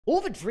All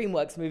the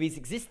DreamWorks movies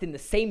exist in the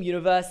same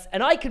universe,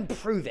 and I can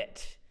prove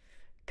it.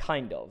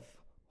 Kind of.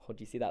 Oh, do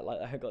you see that? Like,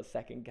 I got a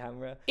second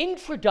camera.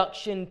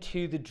 Introduction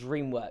to the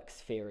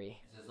DreamWorks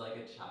theory. This is like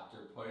a chapter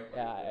point.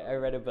 Yeah, I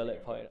read a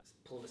bullet point. Let's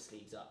pull the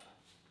sleeves up.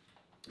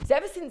 So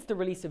ever since the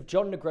release of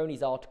John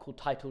Negroni's article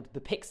titled The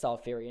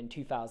Pixar Theory in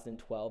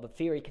 2012, a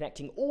theory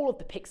connecting all of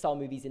the Pixar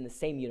movies in the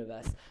same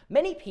universe,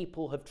 many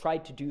people have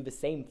tried to do the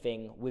same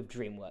thing with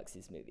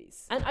DreamWorks'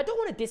 movies. And I don't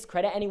want to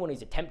discredit anyone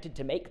who's attempted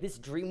to make this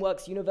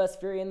DreamWorks universe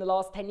theory in the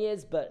last 10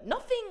 years, but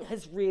nothing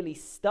has really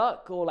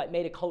stuck or like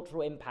made a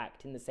cultural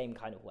impact in the same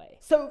kind of way.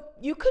 So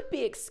you could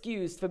be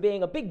excused for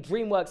being a big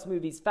DreamWorks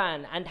movies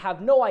fan and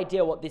have no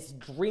idea what this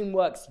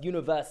DreamWorks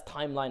universe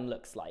timeline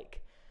looks like.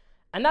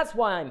 And that's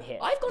why I'm here.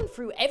 I've gone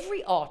through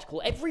every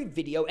article, every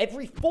video,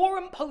 every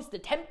forum post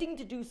attempting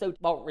to do so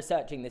while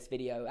researching this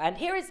video. And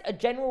here is a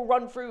general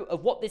run through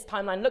of what this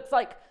timeline looks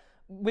like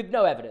with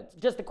no evidence.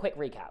 Just a quick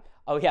recap.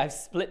 Oh yeah, I've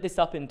split this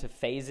up into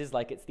phases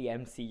like it's the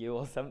MCU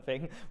or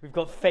something. We've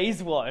got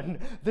phase 1,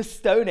 the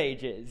Stone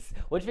Ages.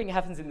 What do you think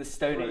happens in the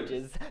Stone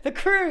Ages? The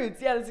Croods!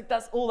 Yeah,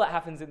 that's all that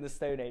happens in the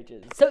Stone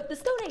Ages. So the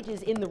Stone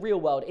Ages in the real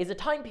world is a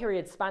time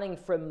period spanning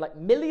from like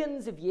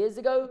millions of years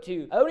ago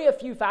to only a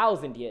few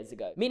thousand years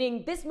ago.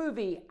 Meaning this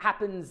movie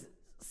happens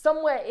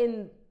somewhere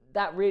in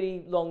that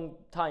really long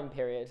time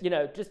period. You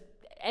know, just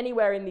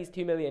anywhere in these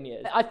 2 million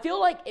years. I feel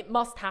like it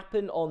must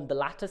happen on the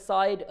latter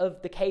side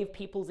of the cave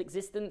people's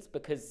existence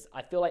because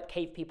I feel like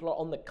cave people are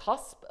on the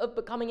cusp of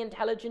becoming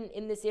intelligent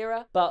in this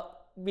era,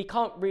 but we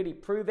can't really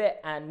prove it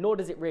and nor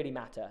does it really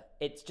matter.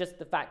 It's just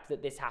the fact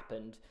that this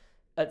happened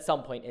at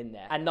some point in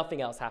there and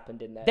nothing else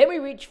happened in there. Then we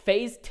reach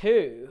phase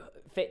 2.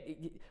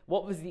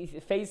 What was the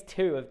phase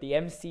 2 of the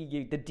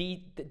MCU?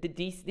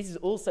 This is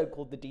also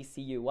called the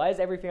DCU. Why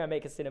is everything I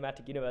make a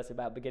cinematic universe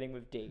about beginning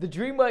with D? The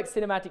DreamWorks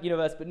cinematic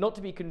universe, but not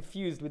to be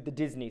confused with the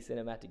Disney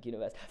cinematic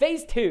universe.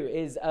 Phase 2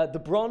 is the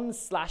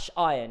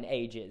Bronze/Iron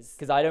Ages,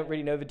 because I don't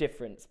really know the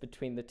difference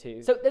between the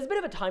two. So there's a bit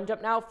of a time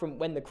jump now from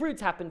when the Croods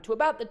happened to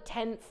about the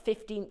 10th,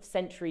 15th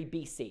century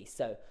BC.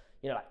 So,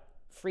 you know, like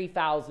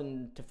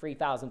 3,000 to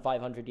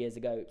 3,500 years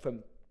ago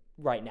from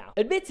right now.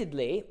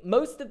 Admittedly,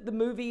 most of the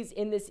movies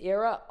in this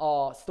era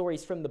are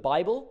stories from the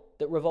Bible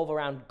that revolve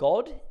around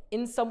God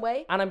in some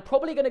way, and I'm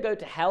probably going to go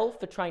to hell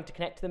for trying to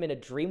connect them in a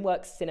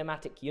DreamWorks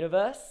cinematic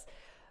universe.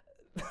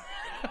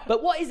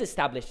 But what is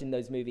established in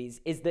those movies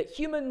is that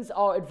humans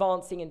are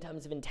advancing in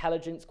terms of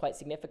intelligence quite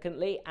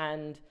significantly,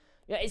 and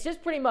you know, it's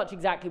just pretty much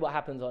exactly what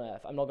happens on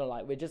Earth. I'm not gonna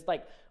lie. We're just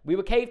like, we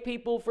were cave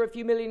people for a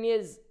few million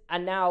years,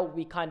 and now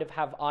we kind of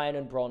have iron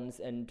and bronze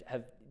and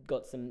have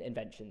got some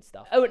invention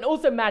stuff. Oh, and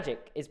also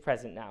magic is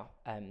present now.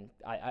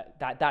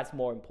 That's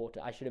more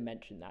important. I should have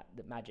mentioned that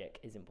magic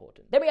is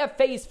important. Then we have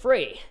phase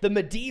 3, the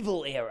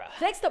medieval era.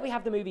 Next up, we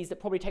have the movies that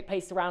probably take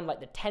place around like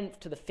the 10th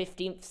to the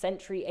 15th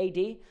century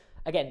AD.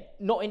 Again,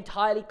 not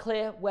entirely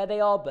clear where they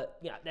are, but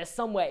you know, they're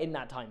somewhere in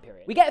that time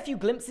period. We get a few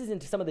glimpses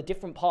into some of the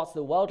different parts of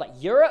the world, like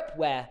Europe,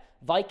 where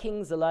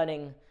Vikings are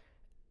learning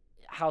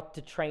how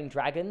to train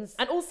dragons,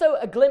 and also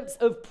a glimpse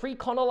of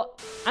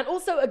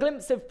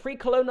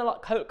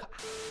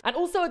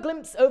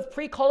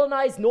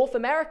pre-colonized North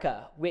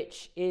America,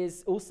 which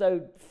is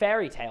also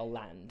fairy tale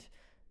land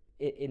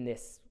in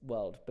this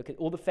world, because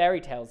all the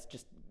fairy tales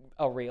just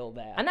are real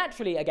there. And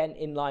naturally, again,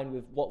 in line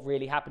with what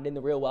really happened in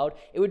the real world,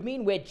 it would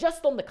mean we're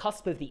just on the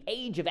cusp of the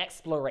age of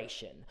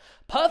exploration,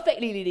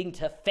 perfectly leading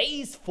to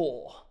phase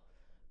 4.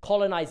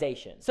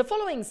 Colonization. So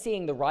following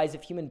seeing the rise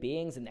of human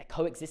beings and their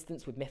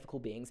coexistence with mythical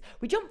beings,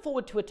 we jump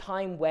forward to a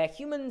time where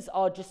humans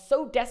are just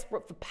so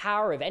desperate for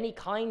power of any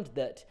kind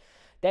that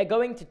they're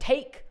going to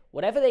take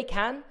whatever they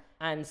can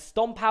and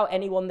stomp out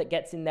anyone that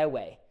gets in their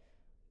way,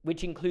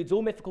 which includes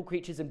all mythical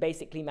creatures and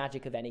basically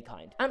magic of any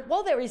kind. And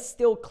while there is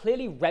still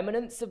clearly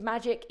remnants of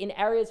magic in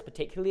areas,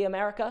 particularly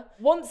America,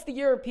 once the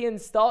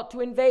Europeans start to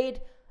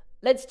invade,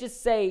 let's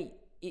just say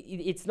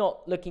it's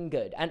not looking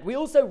good. And we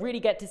also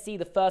really get to see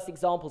the first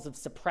examples of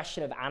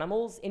suppression of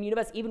animals in the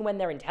universe, even when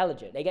they're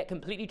intelligent. They get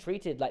completely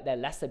treated like they're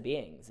lesser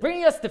beings.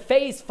 Bringing us to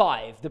phase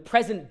 5, the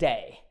present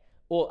day.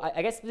 Or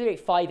I guess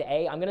specifically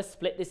 5A, I'm gonna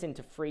split this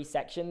into 3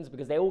 sections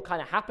because they all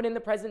kind of happen in the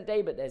present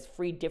day, but there's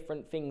 3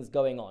 different things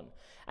going on.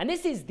 And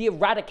this is the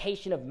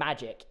eradication of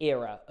magic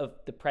era of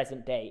the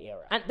present day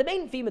era. And the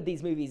main theme of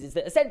these movies is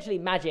that essentially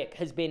magic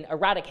has been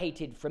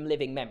eradicated from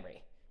living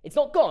memory. It's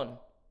not gone.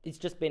 It's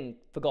just been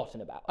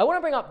forgotten about. I want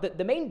to bring up that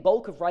the main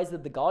bulk of Rise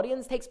of the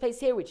Guardians takes place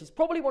here, which is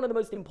probably one of the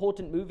most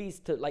important movies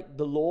to like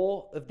the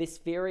lore of this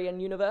theory and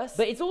universe.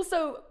 But it's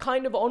also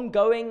kind of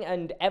ongoing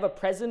and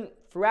ever-present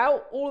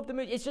throughout all of the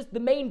movie. It's just the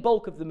main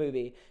bulk of the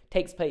movie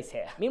takes place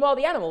here. Meanwhile,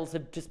 the animals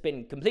have just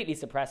been completely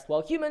suppressed,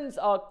 while humans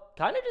are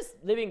kind of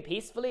just living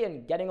peacefully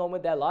and getting on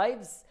with their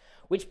lives,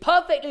 which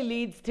perfectly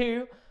leads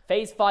to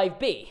phase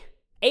 5B,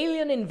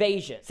 alien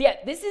invasion. So yeah,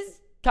 this is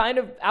kind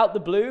of out the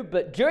blue,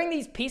 but during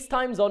these peace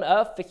times on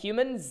Earth for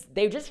humans,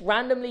 they just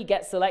randomly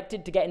get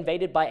selected to get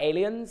invaded by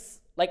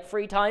aliens, like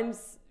 3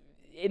 times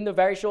in the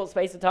very short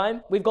space of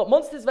time. We've got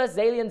Monsters vs.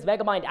 Aliens,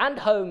 Megamind, and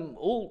Home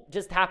all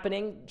just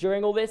happening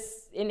during all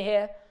this in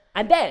here.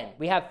 And then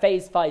we have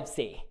Phase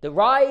 5C, the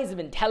rise of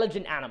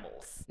intelligent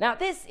animals. Now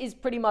this is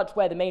pretty much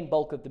where the main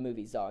bulk of the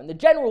movies are, and the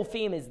general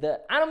theme is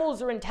that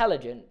animals are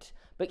intelligent,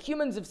 but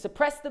humans have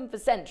suppressed them for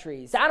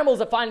centuries. So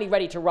animals are finally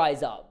ready to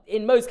rise up.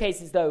 In most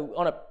cases, though,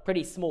 on a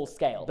pretty small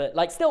scale. But,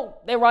 like, still,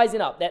 they're rising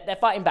up. They're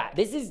fighting back.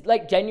 This is,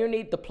 like,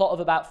 genuinely the plot of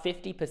about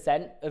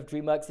 50% of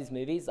DreamWorks'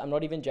 movies. I'm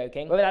not even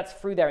joking. Whether that's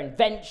through their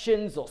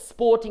inventions, or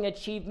sporting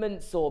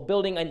achievements, or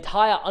building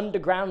entire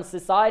underground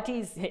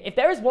societies. If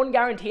there is one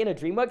guarantee in a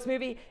DreamWorks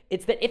movie,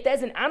 it's that if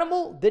there's an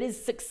animal that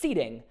is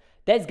succeeding,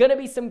 there's gonna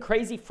be some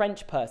crazy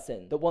French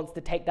person that wants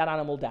to take that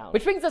animal down.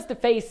 Which brings us to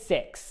Phase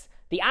 6.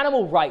 The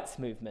animal rights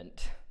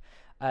movement.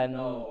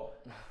 No.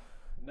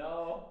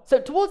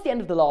 So towards the end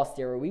of the last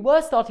era, we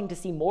were starting to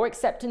see more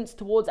acceptance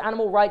towards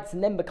animal rights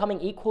and them becoming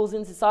equals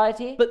in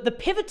society. But the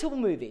pivotal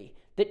movie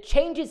that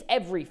changes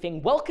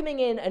everything, welcoming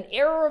in an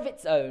era of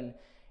its own,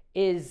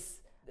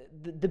 is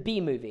the B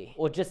movie,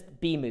 or just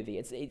B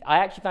movie. I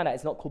actually found out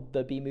it's not called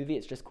the B movie,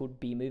 it's just called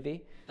B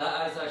movie.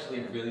 That is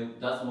actually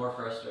that's more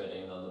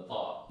frustrating than the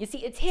plot. You see,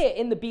 it's here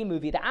in the B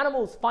movie, the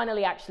animals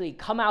finally actually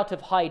come out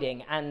of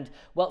hiding and,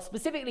 well,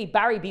 specifically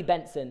Barry B.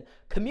 Benson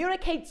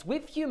communicates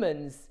with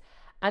humans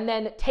and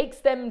then takes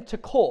them to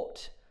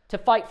court to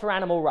fight for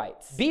animal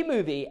rights. B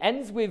movie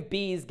ends with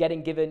bees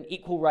getting given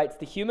equal rights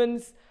to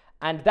humans,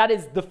 and that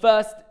is the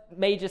first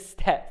major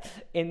step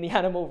in the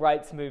animal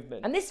rights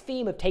movement. And this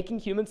theme of taking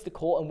humans to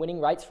court and winning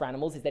rights for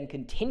animals is then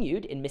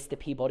continued in Mr.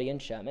 Peabody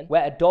and Sherman,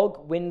 where a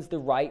dog wins the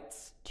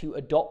rights to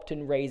adopt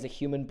and raise a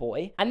human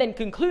boy, and then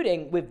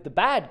concluding with the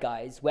bad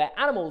guys, where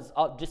animals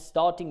are just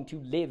starting to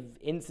live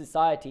in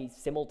society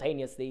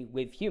simultaneously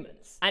with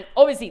humans. And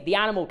obviously the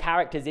animal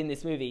characters in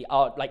this movie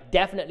are, like,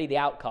 definitely the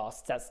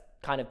outcasts. That's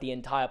kind of the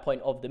entire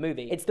point of the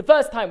movie. It's the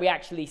first time we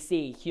actually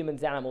see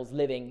humans and animals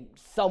living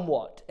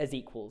somewhat as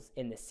equals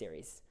in this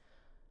series.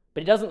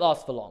 But it doesn't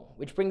last for long,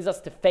 which brings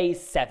us to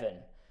Phase 7,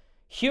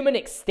 human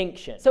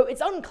extinction. So it's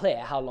unclear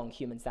how long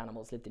humans and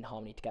animals lived in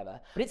harmony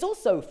together, but it's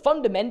also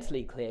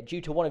fundamentally clear,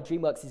 due to one of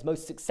DreamWorks'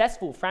 most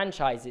successful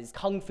franchises,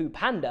 Kung Fu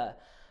Panda,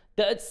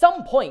 that at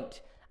some point,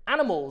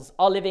 animals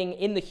are living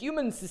in the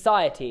human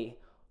society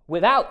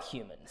without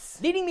humans.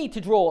 Leading me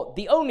to draw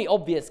the only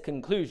obvious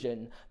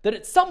conclusion that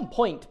at some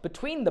point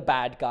between the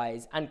bad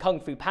guys and Kung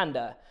Fu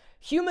Panda,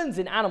 humans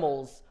and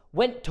animals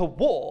went to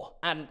war,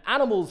 and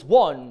animals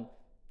won,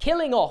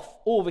 killing off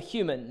all the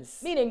humans.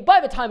 Meaning, by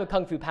the time of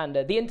Kung Fu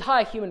Panda, the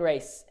entire human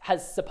race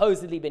has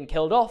supposedly been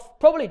killed off,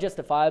 probably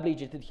justifiably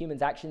due to the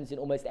humans' actions in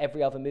almost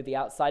every other movie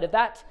outside of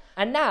that,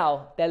 and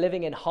now they're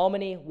living in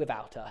harmony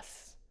without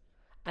us.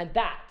 And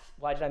that,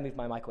 why did I move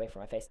my mic away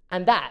from my face?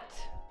 And that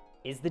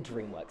is the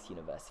DreamWorks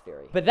universe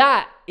theory. But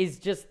that is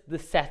just the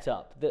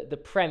setup, the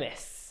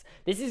premise.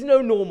 This is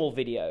no normal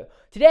video.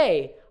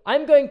 Today,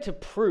 I'm going to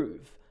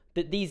prove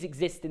that these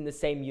exist in the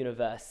same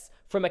universe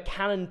from a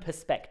canon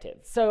perspective.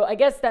 So I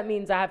guess that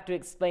means I have to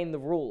explain the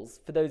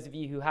rules for those of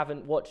you who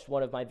haven't watched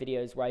one of my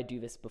videos where I do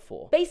this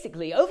before.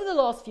 Basically, over the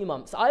last few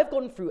months, I've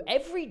gone through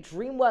every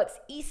DreamWorks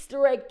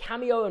Easter egg,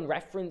 cameo, and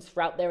reference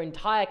throughout their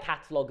entire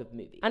catalog of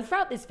movies. And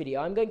throughout this video,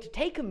 I'm going to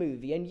take a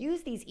movie and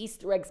use these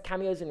Easter eggs,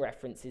 cameos, and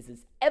references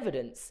as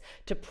evidence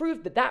to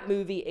prove that that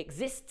movie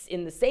exists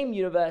in the same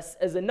universe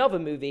as another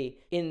movie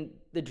in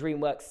the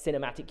DreamWorks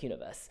cinematic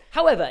universe.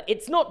 However,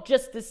 it's not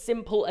just as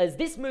simple as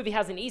this movie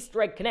has an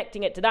Easter egg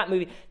connecting it to that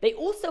movie. They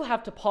also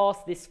have to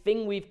pass this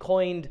thing we've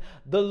coined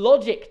the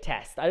logic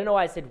test. I don't know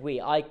why I said we.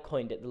 I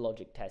coined it the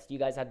logic test. You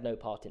guys had no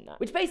part in that.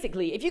 Which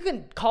basically, if you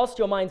can cast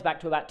your minds back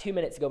to about 2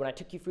 minutes ago when I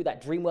took you through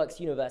that DreamWorks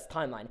universe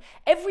timeline,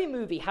 every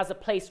movie has a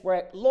place where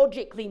it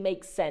logically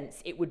makes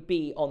sense it would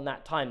be on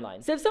that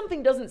timeline. So if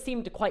something doesn't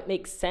seem to quite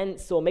make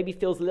sense, or maybe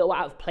feels a little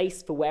out of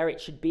place for where it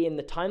should be in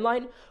the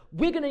timeline,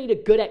 we're gonna need a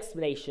good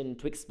explanation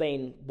to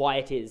explain why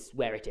it is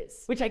where it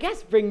is. Which I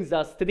guess brings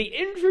us to the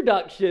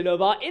introduction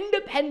of our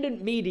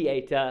independent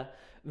mediator,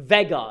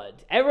 Vegard.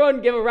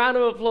 Everyone give a round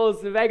of applause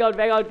to Vegard.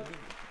 Vegard.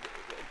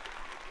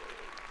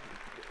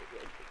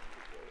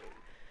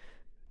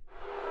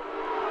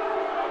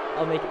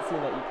 I'll make it seem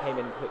like you came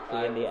in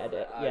quickly in the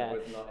edit. I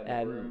was not in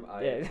the room.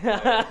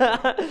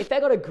 If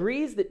Vegard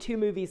agrees that two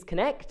movies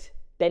connect,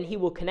 then he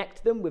will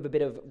connect them with a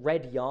bit of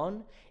red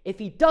yarn. If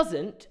he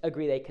doesn't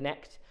agree they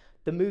connect,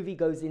 the movie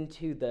goes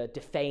into the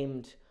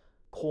defamed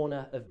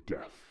corner of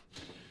death.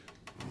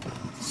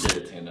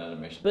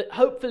 But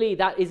hopefully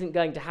that isn't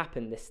going to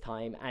happen this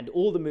time, and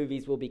all the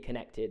movies will be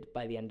connected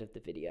by the end of the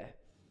video.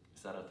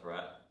 Is that a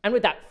threat? And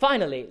with that,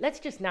 finally, let's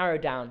just narrow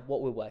down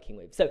what we're working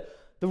with. So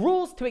the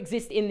rules to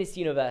exist in this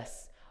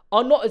universe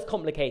are not as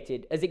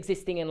complicated as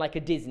existing in like a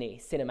Disney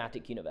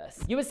cinematic universe.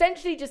 You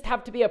essentially just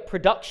have to be a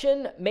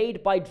production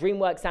made by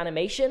DreamWorks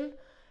Animation,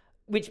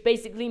 which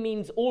basically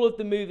means all of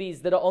the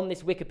movies that are on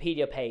this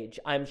Wikipedia page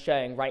I'm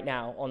showing right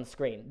now on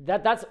screen.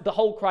 That's the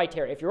whole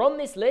criteria. If you're on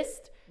this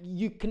list,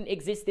 you can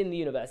exist in the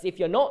universe. If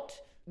you're not,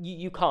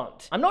 You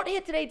can't. I'm not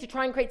here today to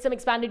try and create some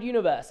expanded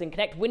universe and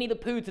connect Winnie the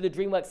Pooh to the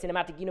DreamWorks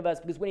cinematic universe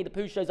because Winnie the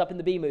Pooh shows up in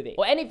the B movie,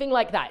 or anything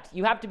like that.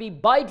 You have to be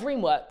by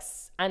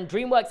DreamWorks, and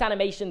DreamWorks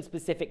Animation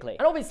specifically.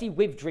 And obviously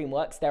with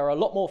DreamWorks, there are a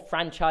lot more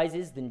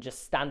franchises than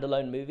just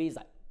standalone movies.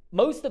 Like,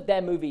 most of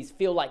their movies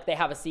feel like they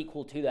have a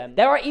sequel to them.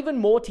 There are even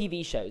more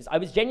TV shows. I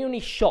was genuinely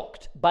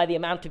shocked by the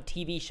amount of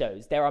TV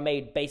shows there are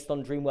made based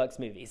on DreamWorks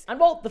movies. And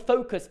while the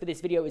focus for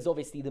this video is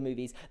obviously the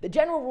movies, the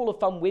general rule of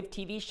thumb with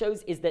TV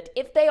shows is that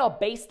if they are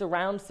based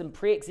around some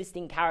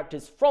pre-existing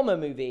characters from a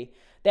movie,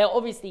 they're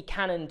obviously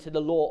canon to the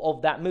lore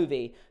of that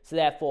movie, so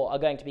therefore are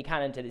going to be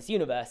canon to this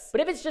universe.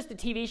 But if it's just a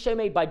TV show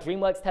made by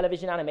DreamWorks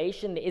Television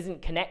Animation that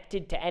isn't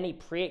connected to any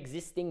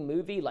pre-existing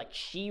movie like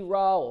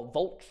She-Ra or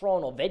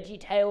Voltron or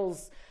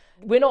VeggieTales,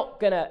 we're not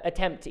gonna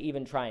attempt to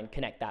even try and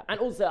connect that. And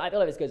also, I feel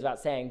like this goes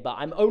without saying, but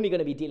I'm only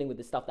gonna be dealing with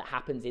the stuff that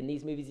happens in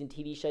these movies and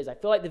TV shows. I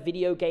feel like the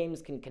video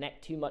games can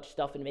connect too much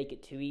stuff and make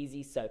it too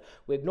easy, so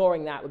we're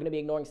ignoring that. We're gonna be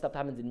ignoring stuff that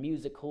happens in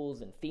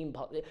musicals and theme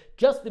parks,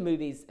 just the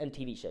movies and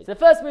TV shows. The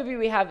first movie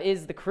we have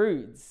is The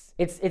Croods.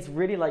 It's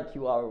really like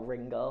you are a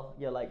ring girl.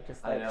 You're like,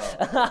 just like... I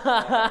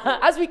know.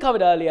 As we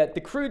covered earlier, The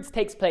Croods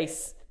takes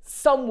place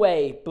some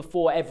way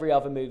before every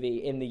other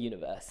movie in the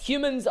universe.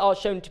 Humans are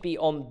shown to be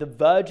on the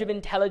verge of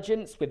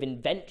intelligence with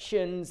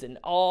inventions and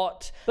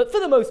art, but for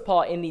the most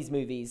part in these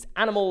movies,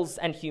 animals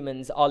and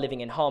humans are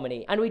living in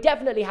harmony, and we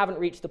definitely haven't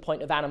reached the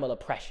point of animal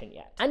oppression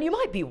yet. And you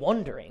might be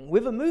wondering,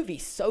 with a movie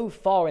so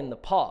far in the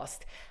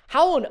past,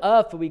 how on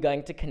earth are we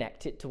going to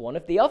connect it to one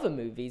of the other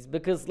movies?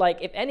 Because,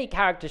 like, if any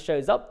character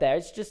shows up there,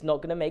 it's just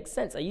not gonna make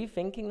sense. Are you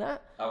thinking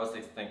that? I was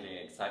thinking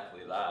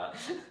exactly that.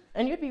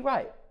 And you'd be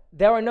right.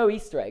 There are no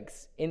Easter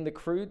eggs in The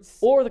Croods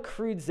or The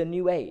Croods: A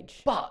New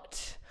Age.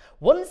 But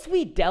once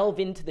we delve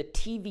into the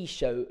TV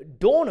show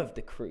Dawn of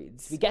the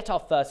Croods, we get our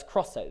first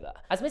crossover,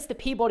 as Mr.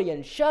 Peabody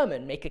and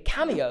Sherman make a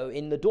cameo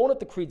in the Dawn of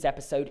the Croods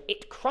episode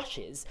It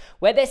Crushes,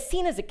 where they're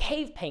seen as a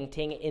cave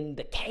painting in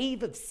the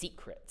Cave of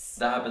Secrets.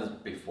 That happens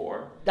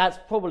before. That's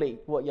probably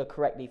what you're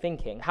correctly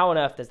thinking. How on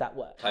earth does that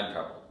work? Time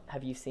travel.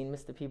 Have you seen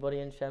Mr.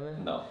 Peabody and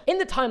Sherman? No. In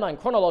the timeline,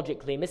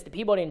 chronologically, Mr.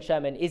 Peabody and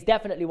Sherman is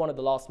definitely one of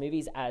the last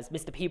movies, as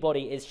Mr.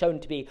 Peabody is shown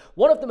to be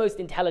one of the most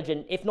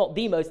intelligent, if not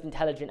the most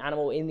intelligent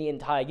animal in the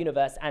entire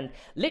universe, and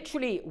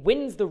literally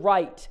wins the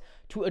right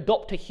to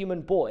adopt a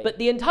human boy. But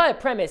the entire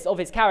premise of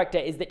his character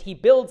is that he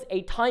builds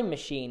a time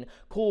machine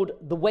called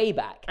the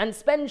Wayback and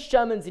spends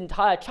Sherman's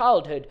entire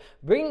childhood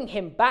bringing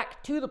him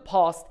back to the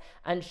past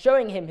and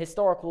showing him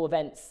historical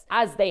events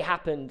as they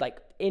happened,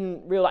 like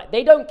in real life.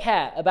 They don't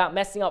care about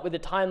messing up with the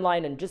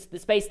timeline and just the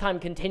space-time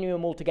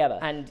continuum altogether.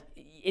 And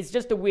it's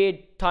just a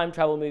weird time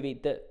travel movie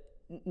that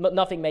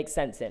nothing makes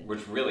sense in.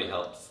 Which really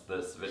helps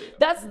this video.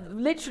 That's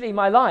literally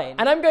my line.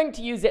 And I'm going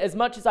to use it as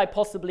much as I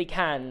possibly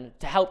can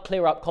to help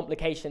clear up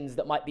complications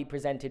that might be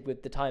presented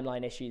with the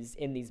timeline issues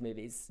in these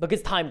movies.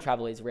 Because time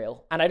travel is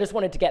real. And I just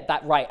wanted to get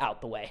that right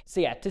out the way.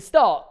 So yeah, to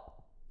start,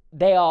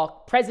 they are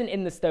present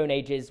in the Stone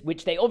Ages,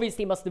 which they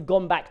obviously must have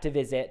gone back to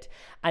visit,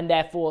 and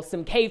therefore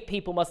some cave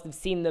people must have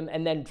seen them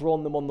and then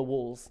drawn them on the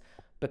walls.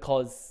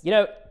 Because, you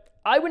know,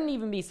 I wouldn't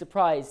even be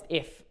surprised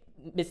if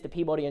Mr.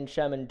 Peabody and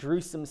Sherman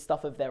drew some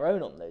stuff of their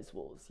own on those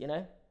walls, you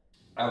know?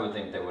 I would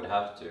think they would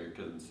have to,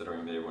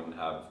 considering they wouldn't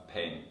have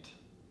paint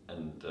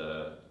and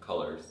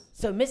colors.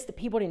 So Mr.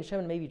 Peabody and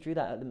Sherman maybe drew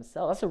that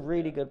themselves. That's a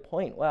really good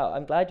point. Wow,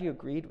 I'm glad you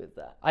agreed with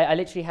that. I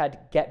literally had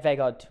Get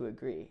Vegard to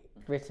agree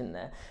written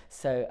there.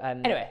 So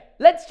anyway,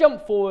 let's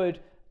jump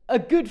forward a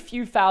good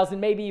few thousand,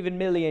 maybe even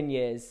million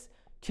years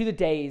to the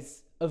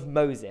days of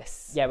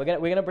Moses. Yeah, we're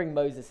gonna bring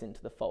Moses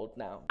into the fold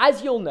now.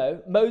 As you'll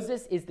know,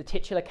 Moses is the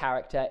titular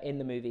character in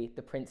the movie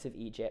The Prince of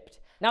Egypt.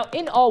 Now,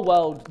 in our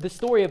world, the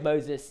story of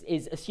Moses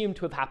is assumed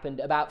to have happened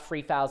about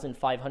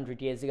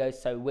 3,500 years ago,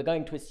 so we're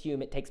going to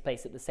assume it takes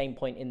place at the same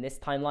point in this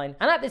timeline.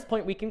 And at this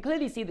point, we can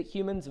clearly see that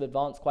humans have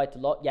advanced quite a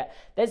lot, yet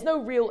there's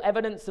no real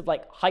evidence of,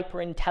 like,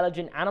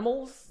 hyper-intelligent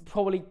animals,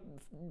 probably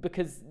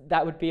because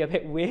that would be a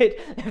bit weird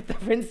if the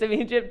Prince of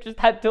Egypt just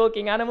had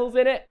talking animals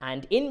in it.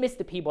 And in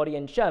Mr. Peabody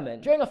and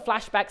Sherman, during a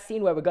flashback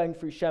scene where we're going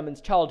through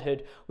Sherman's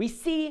childhood, we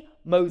see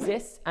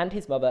Moses and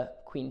his mother,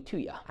 Queen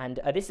Tuya. And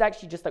this is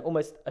actually just like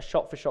almost a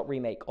shot-for-shot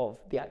remake of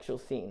the actual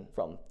scene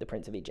from The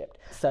Prince of Egypt.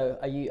 So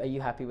are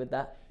you happy with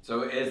that?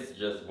 So it's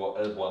just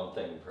one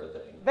thing per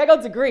thing.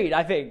 Vegard's agreed,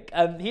 I think.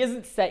 He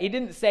didn't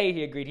say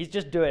he agreed, he's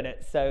just doing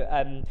it, so...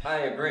 I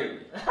agree.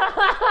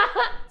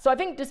 So I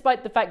think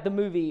despite the fact the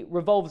movie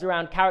revolves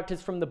around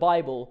characters from the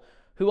Bible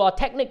who are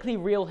technically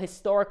real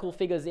historical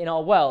figures in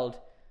our world,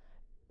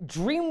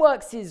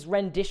 DreamWorks'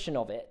 rendition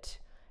of it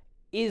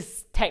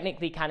is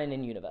technically canon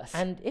in universe.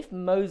 And if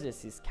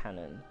Moses is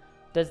canon,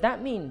 does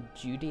that mean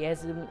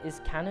Judaism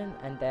is canon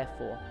and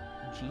therefore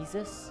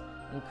Jesus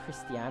and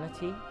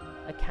Christianity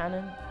are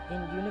canon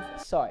in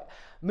universe? Sorry,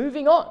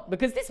 moving on,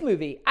 because this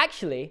movie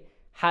actually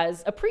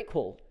has a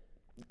prequel,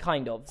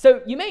 kind of.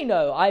 So you may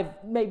know,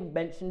 I've maybe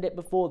mentioned it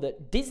before,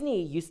 that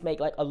Disney used to make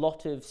like a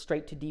lot of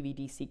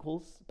straight-to-DVD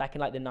sequels back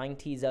in like the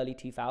 90s, early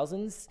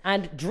 2000s.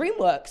 And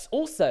DreamWorks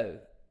also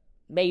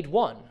made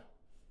one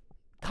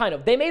Kind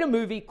of. They made a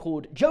movie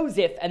called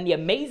Joseph and the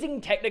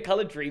Amazing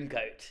Technicolor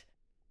Dreamcoat.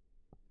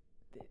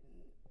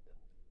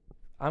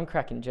 I'm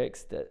cracking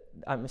jokes that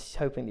I'm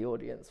hoping the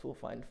audience will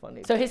find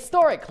funny. So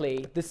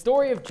historically, the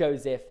story of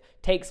Joseph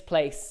takes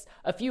place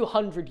a few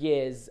hundred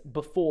years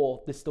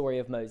before the story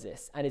of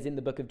Moses and is in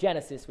the book of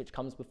Genesis, which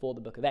comes before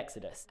the book of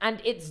Exodus.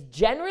 And it's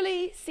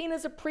generally seen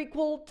as a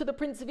prequel to the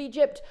Prince of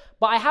Egypt,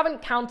 but I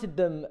haven't counted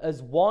them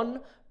as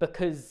one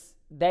because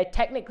they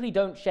technically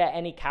don't share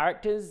any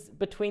characters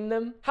between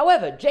them.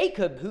 However,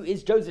 Jacob, who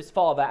is Joseph's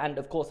father and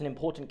of course an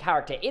important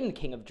character in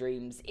King of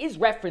Dreams, is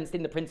referenced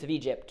in the Prince of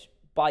Egypt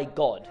by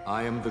God.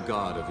 I am the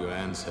God of your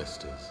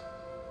ancestors,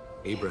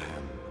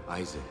 Abraham,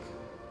 Isaac,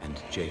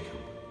 and Jacob.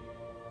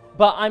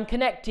 But I'm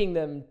connecting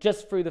them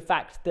just through the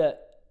fact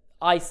that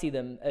I see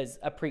them as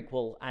a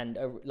prequel and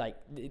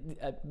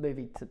a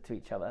movie to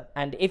each other.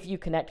 And if you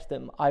connect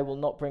them, I will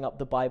not bring up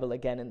the Bible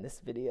again in this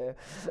video.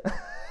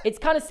 It's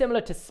kind of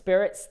similar to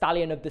Spirit,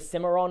 Stallion of the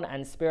Cimarron,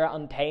 and Spirit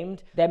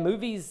Untamed. They're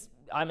movies,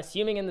 I'm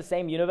assuming, in the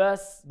same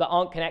universe, but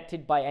aren't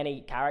connected by any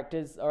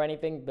characters or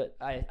anything, but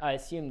I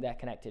assume they're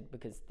connected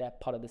because they're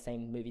part of the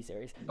same movie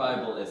series.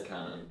 Bible is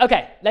canon.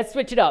 Okay, let's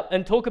switch it up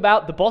and talk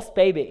about The Boss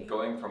Baby.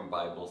 Going from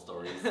Bible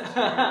stories to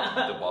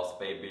The Boss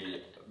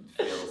Baby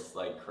feels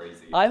like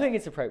crazy. I think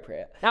it's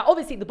appropriate. Now,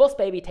 obviously, The Boss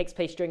Baby takes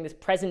place during this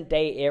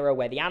present-day era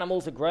where the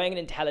animals are growing in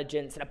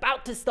intelligence and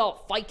about to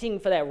start fighting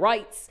for their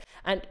rights,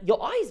 and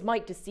your eyes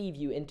might deceive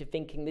you into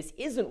thinking this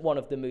isn't one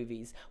of the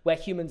movies where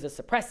humans are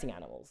suppressing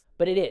animals,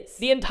 but it is.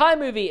 The entire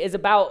movie is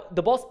about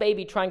the Boss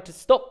Baby trying to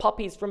stop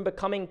puppies from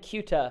becoming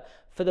cuter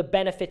for the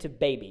benefit of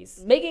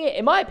babies, making it,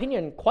 in my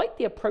opinion, quite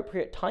the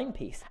appropriate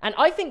timepiece. And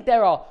I think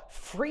there are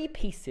 3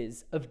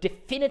 pieces of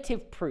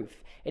definitive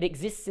proof it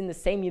exists in the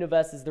same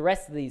universe as the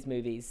rest of these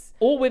movies,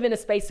 all within a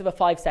space of a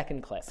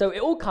 5-second clip. So it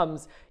all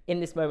comes in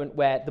this moment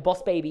where the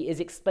Boss Baby is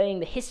explaining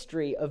the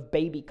history of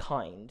baby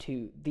kind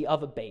to the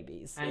other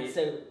babies. And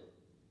so,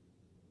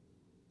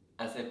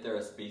 as if they're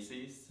a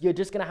species? You're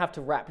just gonna have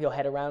to wrap your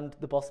head around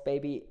the Boss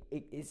Baby,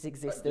 its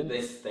existence. Do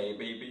they stay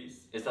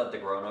babies? Is that the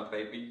grown-up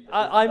baby?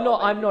 I'm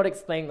not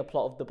explaining the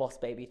plot of the Boss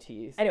Baby to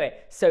you. Anyway,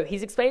 so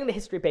he's explaining the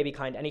history of baby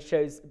kind and he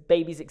shows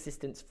babies'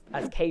 existence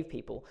as cave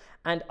people.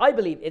 And I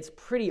believe it's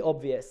pretty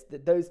obvious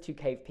that those 2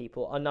 cave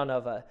people are none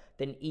other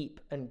than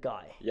Eep and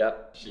Guy.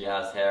 Yep. She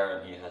has hair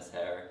and he has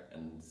hair,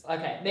 and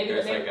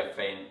there's like a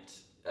faint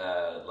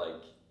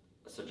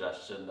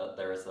suggestion that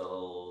there is a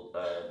little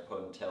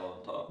ponytail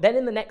on top. Then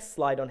in the next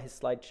slide on his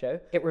slideshow,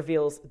 it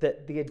reveals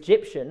that the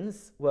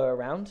Egyptians were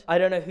around. I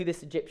don't know who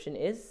this Egyptian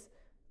is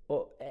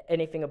or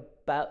anything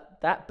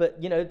about that,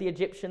 but you know, the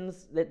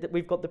Egyptians,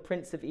 we've got the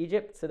Prince of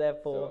Egypt, so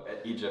therefore... So,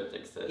 Egypt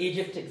exists.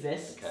 Egypt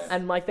exists. Okay.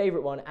 And my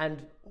favorite one,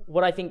 and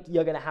what I think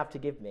you're going to have to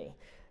give me,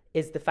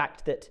 is the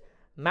fact that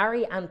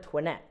Marie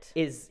Antoinette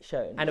is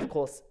shown. And of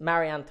course,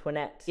 Marie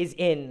Antoinette is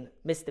in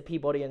Mr.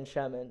 Peabody and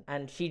Sherman.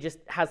 And she just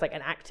has like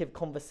an active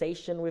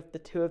conversation with the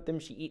 2 of them.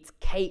 She eats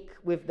cake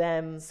with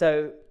them.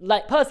 So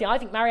like personally, I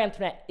think Marie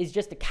Antoinette is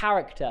just a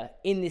character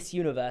in this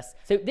universe.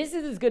 So this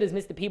is as good as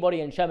Mr.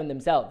 Peabody and Sherman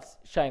themselves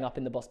showing up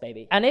in The Boss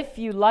Baby. And if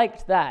you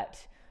liked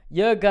that,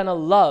 you're gonna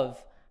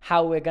love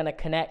how we're gonna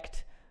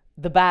connect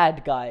the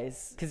bad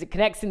guys, because it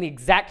connects in the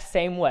exact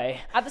same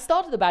way. At the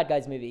start of the Bad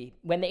Guys movie,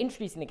 when they're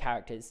introducing the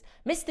characters,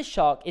 Mr.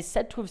 Shark is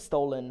said to have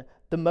stolen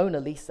the Mona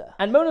Lisa.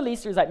 And Mona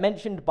Lisa is like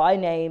mentioned by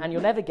name, and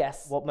you'll never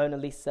guess what Mona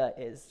Lisa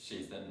is.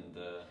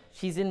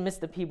 She's in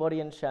Mr.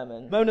 Peabody and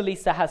Sherman. Mona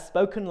Lisa has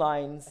spoken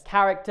lines,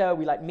 character,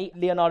 we like meet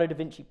Leonardo da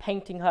Vinci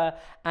painting her,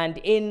 and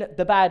in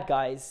The Bad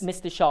Guys,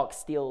 Mr. Shark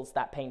steals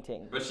that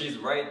painting. But she's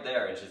right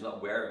there and she's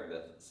not wearing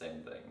the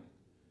same thing.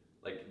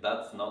 Like,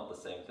 that's not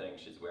the same thing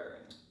she's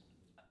wearing.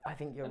 I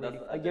think you're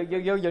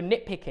you're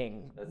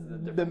nitpicking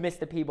the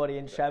Mr. Peabody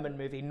and Sherman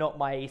movie, not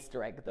my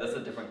Easter egg though. That's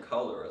a different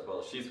color as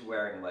well. She's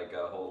wearing like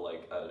a whole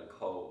a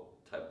coat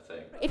type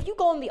thing. If you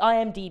go on the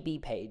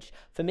IMDb page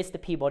for Mr.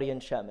 Peabody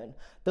and Sherman,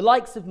 the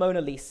likes of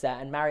Mona Lisa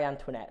and Marie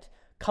Antoinette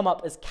come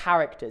up as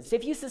characters. So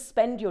if you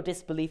suspend your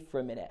disbelief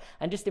for a minute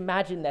and just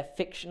imagine they're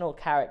fictional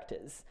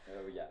characters,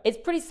 it's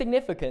pretty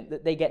significant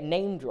that they get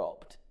name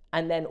dropped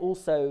and then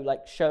also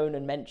like shown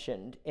and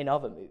mentioned in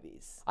other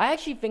movies. I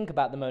actually think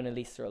about the Mona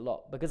Lisa a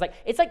lot because like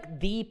it's like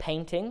the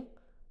painting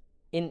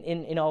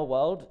in our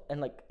world,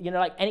 and like, you know,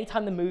 like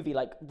anytime the movie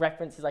like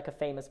references like a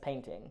famous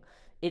painting,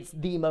 it's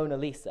the Mona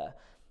Lisa.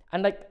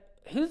 And like,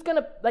 who's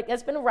gonna, like,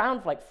 it's been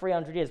around for like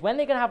 300 years. When are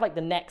they gonna have like the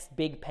next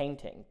big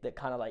painting that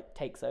kind of like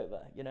takes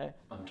over, you know?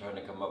 I'm trying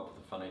to come up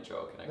with a funny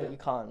joke and But you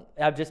can't.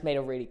 I've just made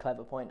a really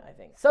clever point, I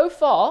think. So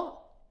far,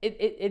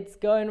 it's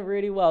going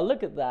really well.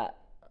 Look at that.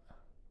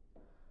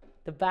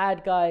 The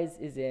Bad Guys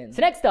is in.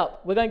 So next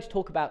up, we're going to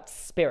talk about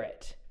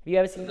Spirit. Have you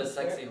ever seen the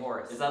sexy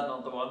horse? Is that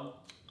not the one?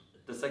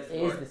 The sexy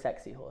horse? It is the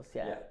sexy horse,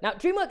 yeah. Now,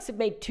 DreamWorks have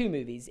made 2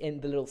 movies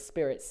in the Little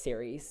Spirit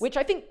series, which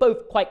I think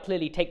both quite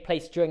clearly take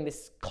place during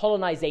this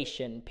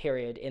colonization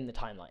period in the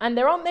timeline. And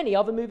there aren't many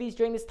other movies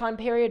during this time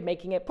period,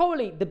 making it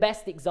probably the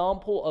best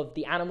example of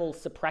the animal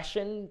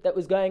suppression that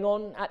was going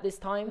on at this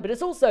time. But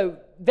it's also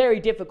very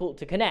difficult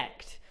to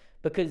connect,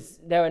 because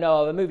there are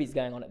no other movies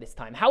going on at this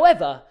time.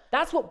 However,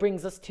 that's what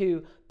brings us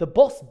to The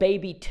Boss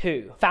Baby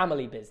 2,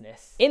 Family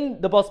Business. In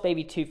The Boss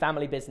Baby 2,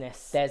 Family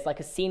Business, there's like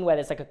a scene where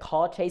there's like a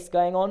car chase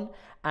going on,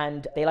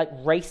 and they like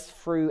race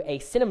through a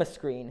cinema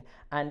screen,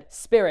 and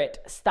Spirit,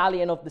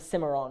 Stallion of the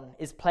Cimarron,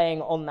 is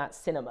playing on that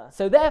cinema.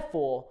 So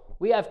therefore,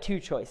 we have two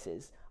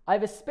choices.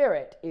 Either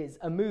Spirit is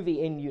a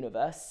movie in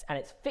universe, and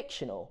it's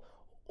fictional,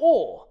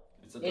 or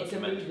it's a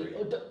movie.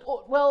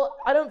 Well,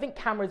 I don't think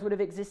cameras would have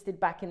existed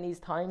back in these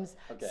times.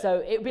 Okay. So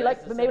it would be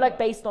like maybe like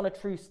based on a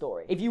true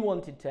story. If you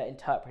wanted to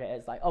interpret it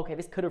as like, okay,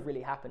 this could have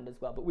really happened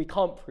as well, but we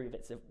can't prove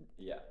it's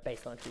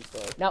based on a true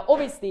story. Now,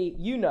 obviously,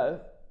 you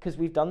know, because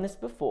we've done this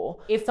before,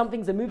 if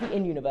something's a movie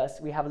in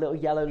universe, we have a little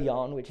yellow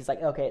yarn, which is like,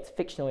 okay, it's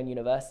fictional in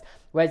universe.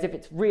 Whereas if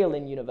it's real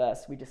in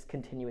universe, we just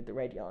continue with the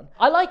red yarn.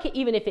 I like it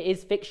even if it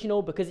is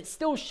fictional, because it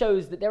still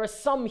shows that there are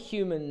some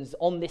humans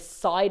on this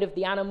side of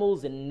the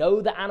animals and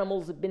know that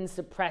animals have been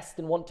suppressed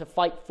and want to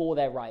fight for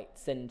their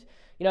rights. And,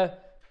 you know,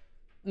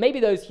 maybe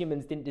those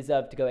humans didn't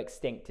deserve to go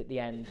extinct at the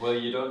end. Well,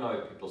 you don't know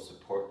if people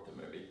support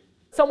the movie.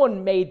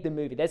 Someone made the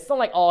movie. There's some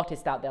like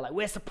artist out there like,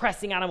 we're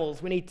suppressing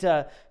animals, we need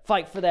to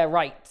fight for their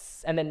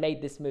rights, and then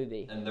made this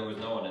movie. And there was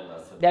no one in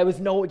that cinema. There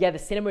was no, the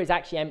cinema is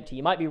actually empty.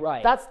 You might be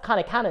right. That's kind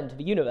of canon to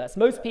the universe.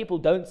 Most people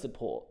don't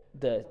support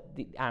the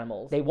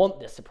animals. They want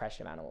the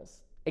suppression of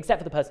animals.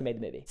 Except for the person who made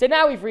the movie. So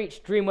now we've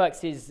reached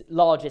DreamWorks'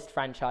 largest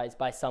franchise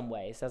by some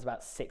ways. There's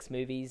about 6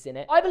 movies in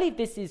it. I believe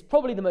this is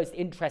probably the most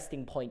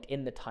interesting point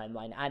in the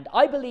timeline, and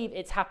I believe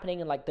it's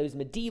happening in like those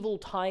medieval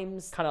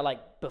times, kind of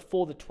like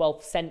before the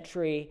 12th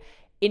century,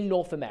 in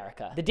North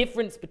America. The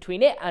difference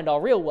between it and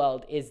our real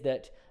world is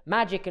that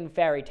magic and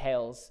fairy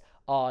tales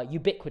are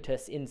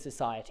ubiquitous in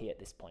society at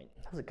this point.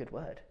 That was a good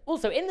word.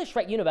 Also, in the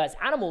Shrek universe,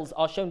 animals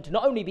are shown to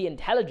not only be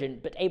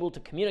intelligent, but able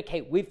to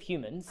communicate with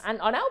humans, and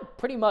are now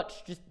pretty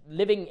much just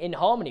living in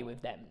harmony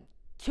with them.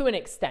 To an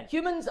extent.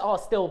 Humans are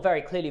still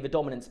very clearly the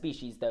dominant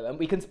species though, and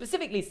we can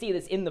specifically see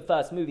this in the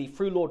first movie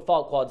through Lord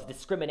Farquaad's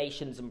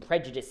discriminations and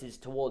prejudices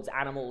towards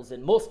animals,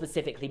 and more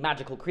specifically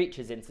magical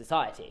creatures in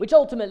society, which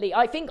ultimately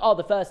I think are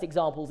the first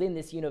examples in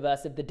this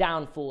universe of the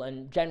downfall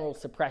and general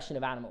suppression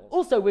of animals.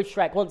 Also with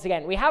Shrek, once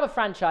again, we have a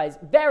franchise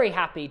very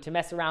happy to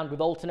mess around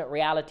with alternate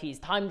realities,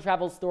 time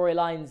travel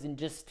storylines, and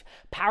just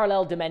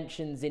parallel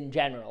dimensions in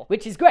general,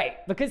 which is great,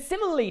 because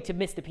similarly to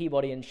Mr.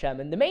 Peabody and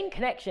Sherman, the main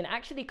connection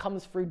actually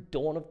comes through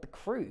Dawn of the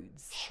Croods.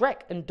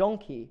 Shrek and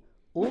Donkey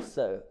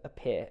also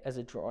appear as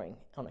a drawing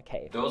on a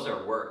cave. Those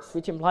are works.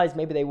 Which implies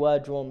maybe they were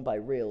drawn by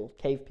real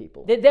cave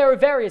people. There are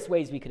various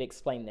ways we could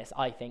explain this,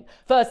 I think.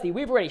 Firstly,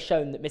 we've already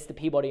shown that Mr.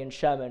 Peabody and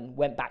Sherman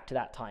went back to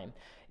that time.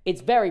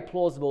 It's very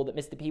plausible that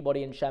Mr.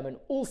 Peabody and Sherman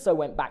also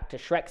went back to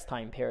Shrek's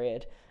time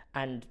period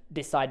and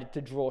decided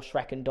to draw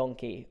Shrek and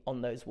Donkey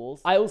on those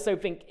walls. I also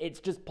think it's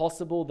just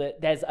possible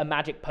that there's a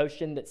magic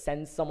potion that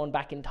sends someone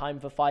back in time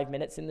for 5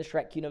 minutes in the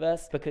Shrek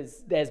universe,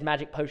 because there's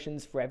magic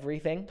potions for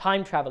everything.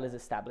 Time travel is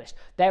established.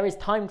 There is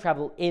time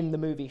travel in the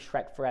movie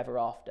Shrek Forever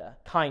After,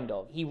 kind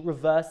of. He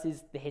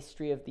reverses the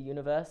history of the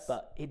universe,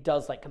 but it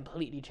does like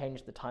completely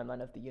change the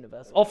timeline of the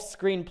universe.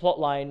 Off-screen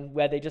plotline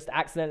where they just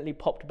accidentally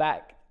popped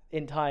back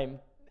in time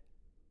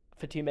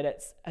for 2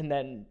 minutes, and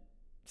then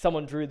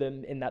someone drew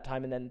them in that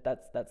time, and then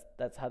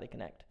that's how they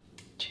connect.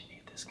 Do you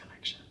need this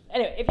connection?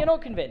 Anyway, if you're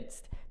not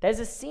convinced, there's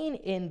a scene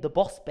in The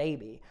Boss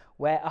Baby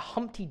where a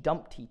Humpty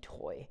Dumpty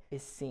toy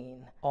is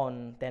seen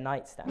on their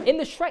nightstand. In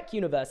the Shrek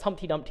universe,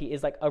 Humpty Dumpty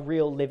is like a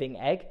real living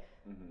egg.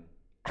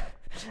 Mm-hmm.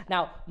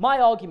 Now, my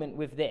argument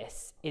with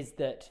this is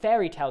that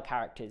fairy tale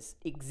characters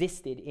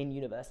existed in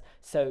universe,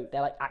 so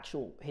they're like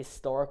actual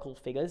historical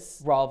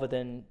figures rather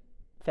than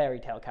fairy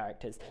tale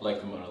characters.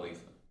 Like the Mona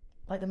Lisa.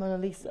 Like the Mona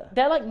Lisa.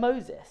 They're like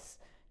Moses.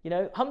 You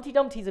know, Humpty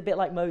Dumpty's a bit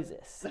like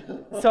Moses.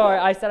 Sorry,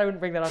 I said I wouldn't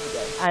bring that up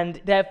again.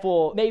 And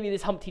therefore, maybe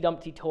this Humpty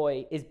Dumpty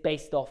toy is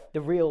based off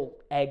the real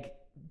egg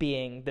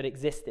being that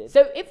existed.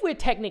 So if we're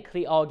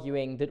technically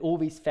arguing that all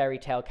these fairy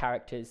tale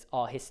characters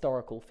are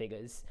historical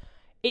figures,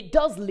 it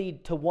does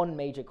lead to one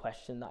major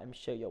question that I'm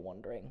sure you're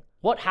wondering.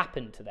 What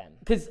happened to them?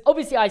 Because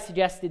obviously I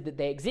suggested that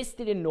they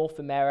existed in North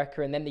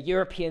America, and then the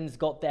Europeans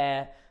got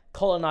there,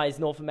 colonized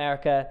North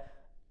America.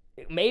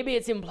 Maybe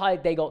it's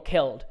implied they got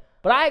killed.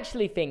 But I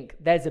actually think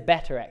there's a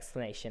better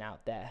explanation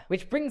out there,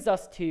 which brings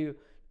us to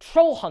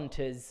Troll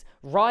Hunters: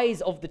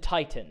 Rise of the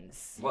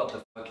Titans. What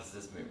the fuck is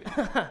this movie?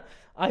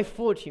 I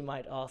thought you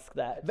might ask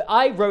that.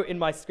 I wrote in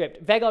my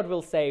script, Vegard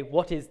will say,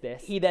 "What is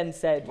this?" He then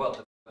said, What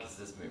the fuck is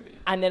this movie?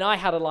 And then I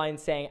had a line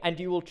saying, and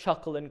you will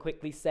chuckle and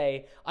quickly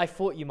say, "I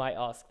thought you might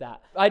ask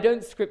that." I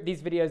don't script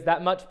these videos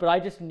that much, but I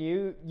just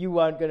knew you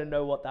weren't going to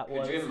know what that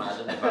was. Could you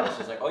imagine if I was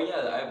just like, oh yeah,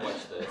 I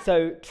watched this?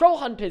 So, Troll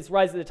Hunters: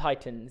 Rise of the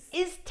Titans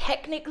is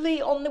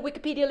technically on the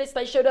Wikipedia list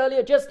I showed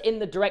earlier, just in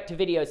the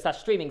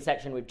direct-to-video/streaming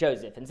section with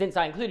Joseph. And since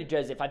I included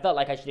Joseph, I felt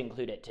like I should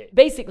include it too.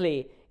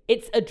 Basically,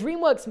 it's a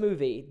DreamWorks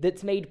movie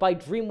that's made by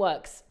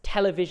DreamWorks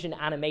Television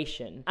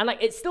Animation. And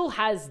like, it still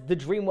has the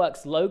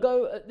DreamWorks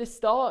logo at the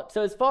start.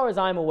 So as far as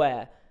I'm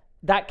aware,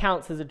 that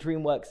counts as a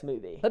DreamWorks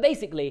movie. But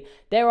basically,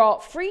 there are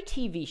 3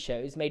 TV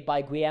shows made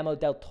by Guillermo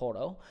del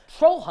Toro: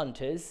 Troll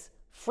Hunters,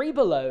 Free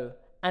Below,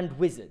 and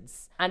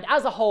wizards. And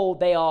as a whole,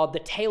 they are the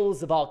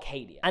tales of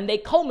Arcadia. And they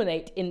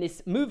culminate in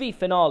this movie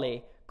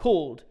finale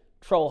called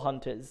Troll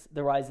Hunters,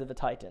 The Rise of the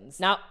Titans.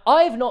 Now,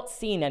 I've not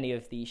seen any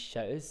of these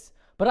shows,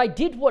 but I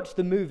did watch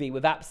the movie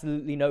with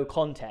absolutely no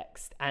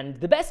context, and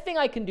the best thing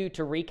I can do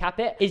to recap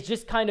it is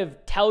just kind of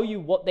tell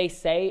you what they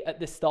say at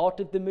the start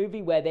of the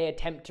movie, where they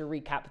attempt to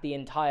recap the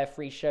entire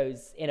 3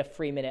 shows in a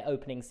 3-minute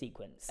opening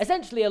sequence.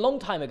 Essentially, a long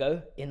time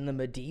ago, in the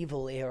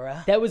medieval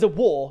era, there was a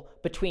war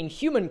between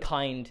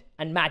humankind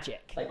and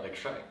magic. Like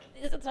Shrek.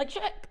 It's like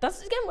Shrek.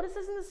 That's, again, what it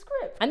says in the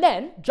script. And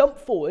then, jump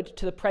forward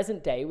to the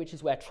present day, which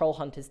is where Troll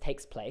Hunters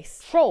takes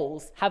place.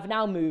 Trolls have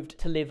now moved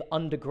to live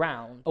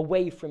underground,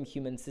 away from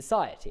human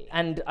society.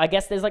 And I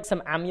guess there's like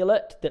some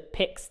amulet that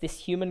picks this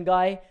human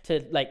guy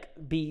to like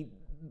be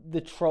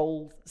the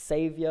troll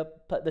savior,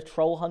 but the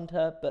troll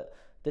hunter. But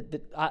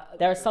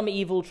there are some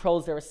evil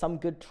trolls, there are some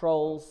good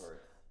trolls.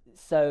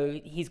 So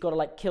he's got to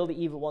like kill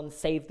the evil ones,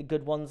 save the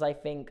good ones, I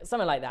think.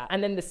 Something like that.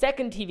 And then the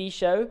second TV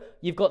show,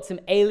 you've got some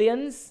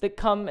aliens that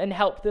come and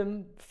help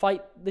them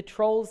fight the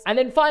trolls. And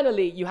then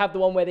finally, you have the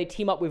one where they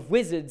team up with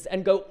wizards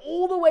and go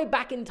all the way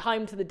back in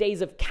time to the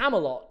days of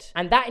Camelot.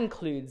 And that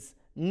includes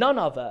none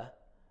other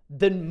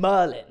than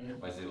Merlin.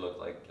 Why does he look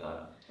like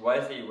that? Why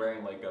is he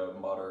wearing like a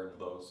modern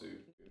low suit?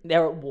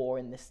 They're at war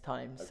in this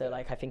time, so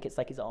like I think it's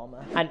like his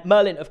armor. And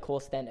Merlin, of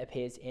course, then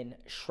appears in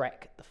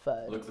Shrek the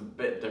Third. Looks a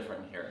bit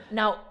different here.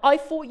 Now, I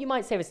thought you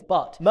might say this,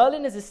 but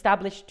Merlin is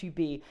established to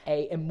be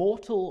an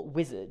immortal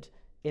wizard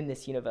in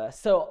this universe.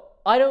 So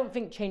I don't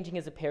think changing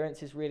his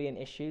appearance is really an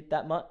issue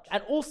that much.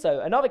 And also,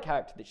 another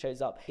character that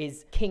shows up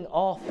is King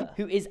Arthur,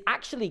 who is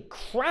actually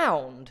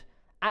crowned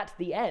at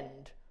the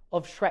end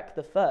of Shrek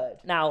the Third.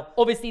 Now,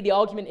 obviously the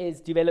argument is,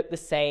 do they look the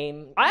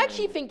same? I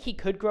actually think he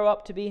could grow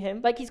up to be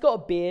him. Like, he's got a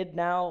beard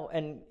now,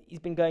 and he's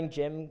been going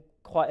gym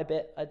quite a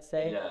bit, I'd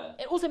say. Yeah.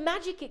 And also,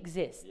 magic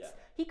exists. Yeah.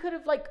 He could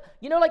have, like,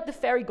 you know, like the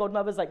fairy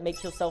godmothers, like,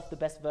 make yourself the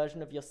best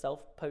version of yourself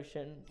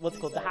potion. What's it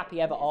called? The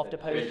happy ever after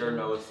potion. Bigger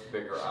nose,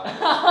 bigger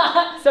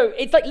eyes. So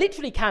it's like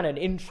literally canon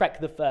in Shrek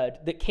the Third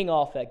that King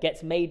Arthur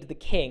gets made the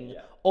king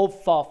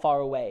of Far, Far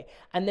Away.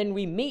 And then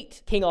we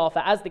meet King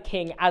Arthur as the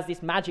king as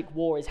this magic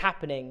war is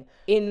happening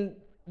in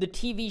the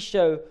TV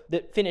show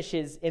that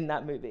finishes in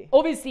that movie.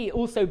 Obviously,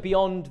 also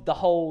beyond the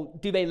whole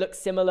do they look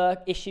similar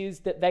issues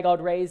that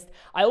Vegard raised,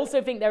 I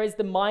also think there is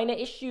the minor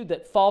issue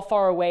that Far,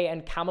 Far Away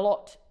and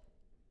Camelot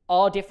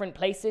are different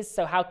places,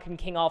 so how can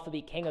King Arthur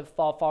be king of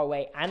Far, Far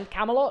Away and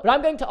Camelot? But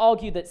I'm going to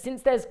argue that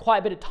since there's quite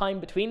a bit of time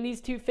between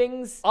these two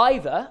things,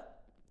 either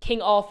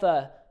King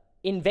Arthur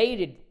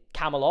invaded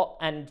Camelot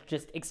and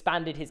just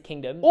expanded his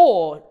kingdom,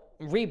 or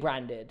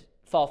rebranded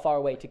Far, Far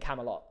Away to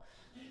Camelot.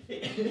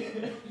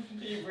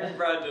 He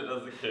rebranded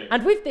as a king.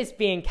 And with this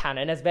being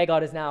canon, as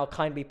Vegard has now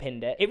kindly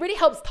pinned it, it really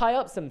helps tie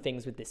up some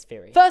things with this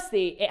theory.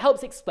 Firstly, it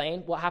helps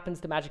explain what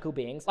happens to magical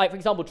beings. Like, for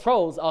example,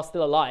 trolls are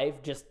still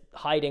alive, just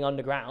hiding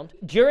underground.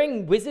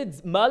 During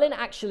Wizards, Merlin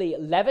actually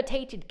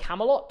levitated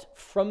Camelot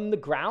from the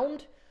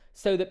ground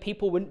so that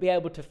people wouldn't be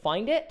able to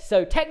find it.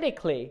 So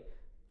technically,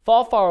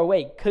 Far, Far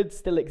Away could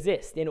still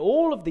exist in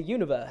all of the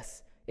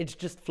universe. It's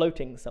just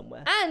floating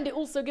somewhere. And it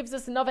also gives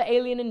us another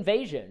alien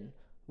invasion,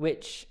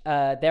 which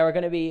there are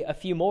going to be a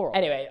few more of.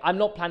 Anyway, I'm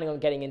not planning on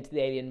getting into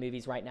the alien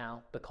movies right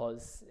now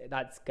because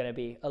that's going to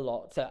be a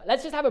lot. So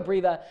let's just have a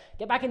breather,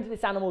 get back into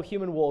this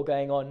animal-human war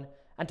going on,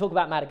 and talk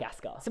about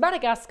Madagascar. So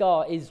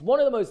Madagascar is one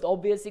of the most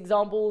obvious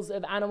examples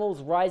of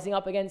animals rising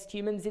up against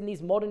humans in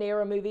these modern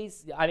era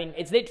movies. I mean,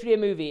 it's literally a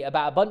movie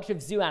about a bunch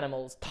of zoo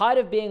animals tired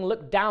of being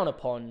looked down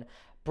upon,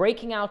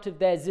 breaking out of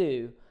their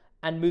zoo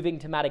and moving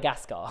to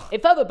Madagascar.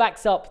 It further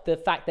backs up the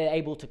fact they're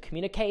able to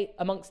communicate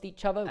amongst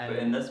each other. But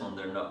in this one,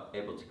 they're not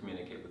able to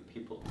communicate with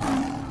people.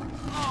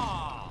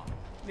 Oh,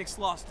 Nick's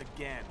lost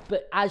again.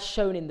 But as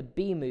shown in the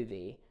B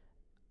movie,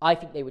 I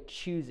think they were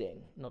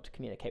choosing not to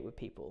communicate with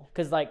people.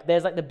 Because like,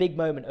 there's like the big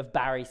moment of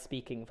Barry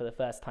speaking for the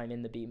first time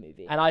in the B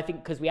movie. And I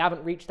think because we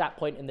haven't reached that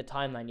point in the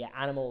timeline yet,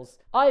 animals,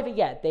 either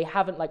yet, they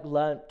haven't like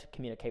learned to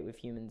communicate with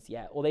humans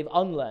yet, or they've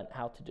unlearned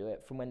how to do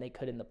it from when they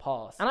could in the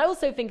past. And I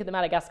also think in the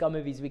Madagascar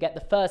movies, we get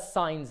the first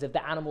signs of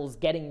the animals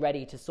getting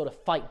ready to sort of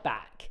fight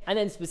back. And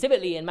then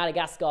specifically in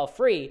Madagascar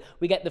 3,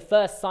 we get the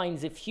first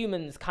signs of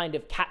humans kind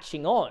of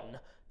catching on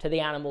to the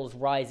animals'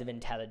 rise of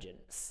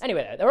intelligence.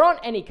 Anyway, there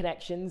aren't any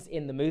connections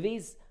in the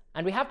movies,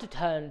 and we have to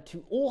turn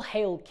to All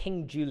Hail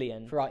King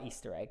Julian for our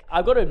Easter egg.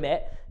 I've got to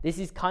admit, this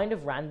is kind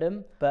of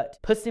random, but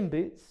Puss in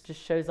Boots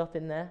just shows up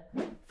in there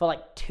for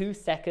like 2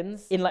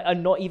 seconds in like a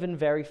not even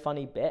very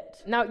funny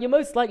bit. Now, you're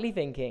most likely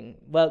thinking,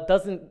 well,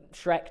 doesn't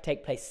Shrek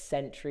take place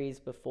centuries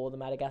before the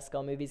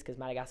Madagascar movies? Because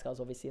Madagascar is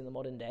obviously in the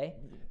modern day.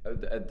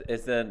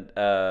 Isn't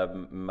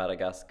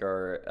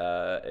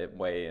Madagascar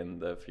way in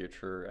the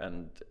future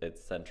and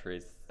it's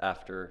centuries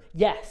after?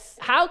 Yes.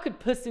 How could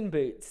Puss in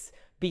Boots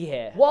be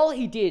here? While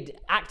he did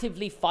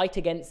actively fight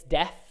against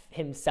death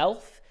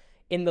himself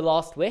in The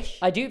Last Wish,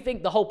 I do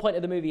think the whole point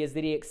of the movie is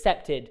that he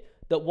accepted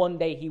that one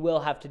day he will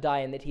have to die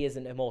and that he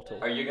isn't immortal.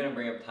 Are you gonna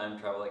bring up time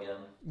travel again?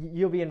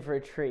 You'll be in for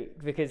a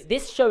treat, because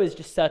this show is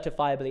just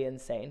certifiably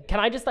insane. Can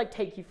I just like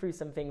take you through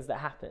some things that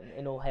happen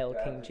in All Hail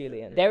King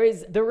Julian? There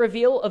is the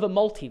reveal of a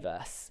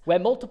multiverse where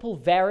multiple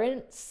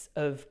variants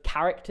of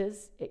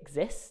characters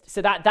exist.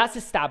 So that's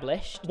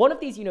established. One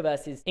of these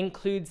universes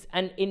includes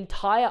an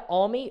entire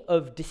army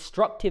of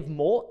destructive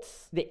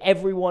morts, that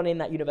everyone in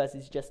that universe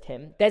is just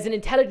him. There's an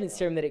intelligence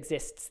serum that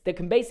exists that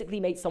can basically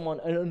make someone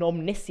an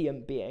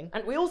omniscient being.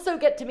 And we also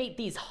get to meet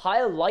these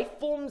higher life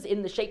forms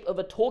in the shape of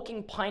a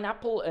talking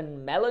pineapple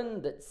and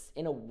melon that's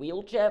in a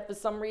wheelchair for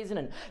some reason.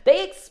 And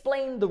they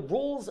explain the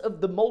rules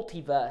of the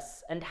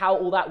multiverse and how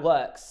all that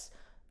works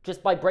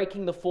just by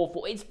breaking the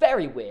 4-4. It's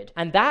very weird.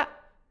 And that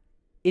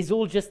is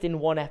all just in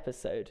one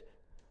episode.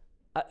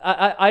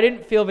 I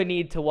didn't feel the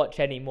need to watch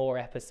any more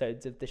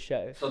episodes of the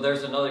show. So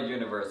there's another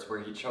universe where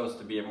he chose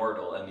to be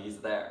immortal and he's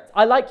there.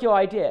 I like your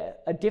idea.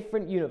 A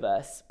different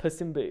universe,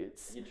 Puss in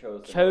Boots, He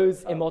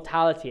chose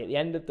immortality at the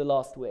end of The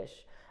Last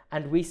Wish.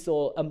 And we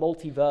saw a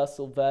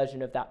multiversal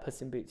version of that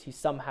Puss in Boots who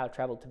somehow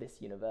traveled to this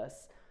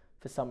universe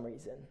for some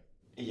reason.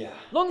 Yeah.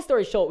 Long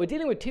story short, we're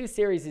dealing with two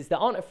series that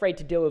aren't afraid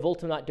to deal with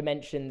alternate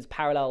dimensions,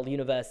 parallel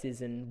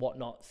universes, and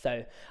whatnot.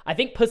 So I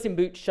think Puss in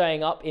Boots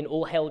showing up in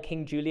All Hail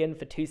King Julian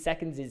for 2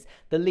 seconds is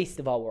the least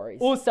of our worries.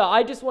 Also,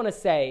 I just want to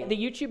say, the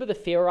YouTuber The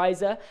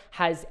Theorizer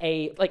has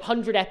a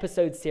 100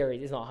 episode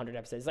series. It's not 100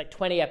 episodes, it's like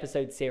 20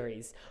 episode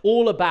series,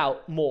 all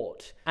about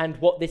Mort and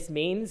what this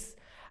means.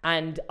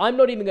 And I'm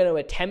not even going to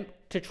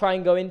attempt to try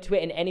and go into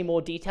it in any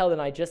more detail than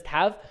I just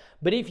have.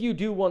 But if you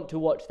do want to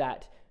watch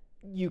that,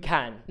 you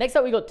can. Next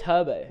up, we got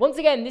Turbo. Once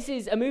again, this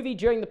is a movie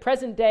during the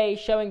present day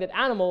showing that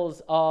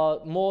animals are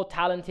more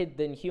talented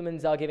than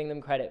humans are giving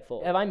them credit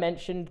for. Have I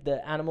mentioned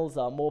that animals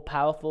are more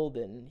powerful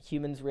than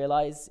humans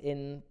realize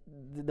in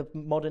the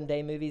modern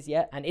day movies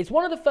yet? And it's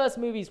one of the first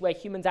movies where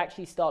humans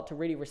actually start to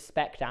really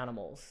respect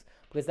animals,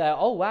 because they're,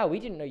 oh wow, we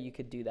didn't know you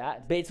could do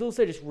that. But it's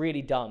also just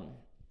really dumb.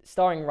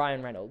 Starring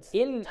Ryan Reynolds.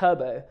 In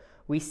Turbo,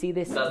 we see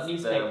this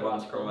newspaper the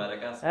ones article. from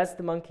Madagascar. That's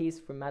the monkeys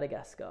from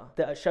Madagascar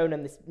that are shown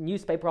in this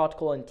newspaper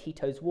article on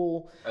Tito's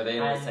wall. Are they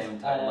in the same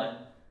timeline?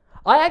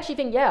 I actually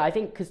think, yeah, I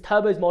think because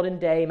Turbo's modern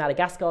day,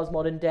 Madagascar's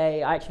modern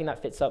day, I actually think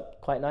that fits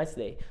up quite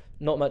nicely.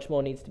 Not much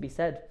more needs to be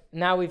said.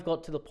 Now we've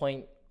got to the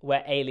point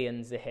where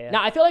aliens are here.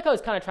 Now, I feel like I was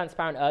kind of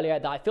transparent earlier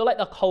that I feel like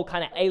the whole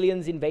kind of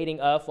aliens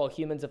invading Earth while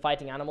humans are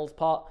fighting animals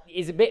part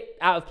is a bit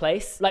out of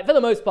place. Like, for the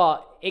most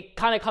part, it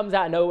kind of comes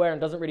out of nowhere and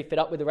doesn't really fit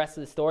up with the rest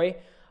of the story.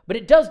 But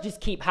it does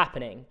just keep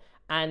happening.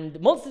 And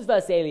Monsters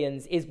vs.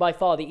 Aliens is by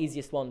far the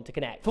easiest one to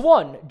connect. For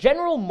one,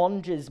 General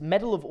Monge's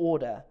Medal of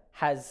Order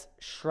has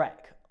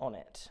Shrek on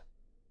it.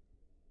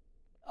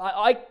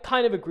 I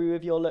kind of agree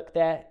with your look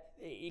there.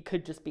 It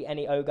could just be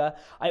any ogre.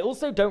 I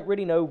also don't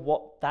really know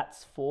what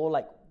that's for.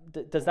 Like,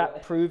 does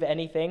that prove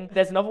anything?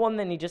 There's another one,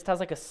 then he just has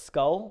like a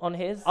skull on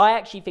his. I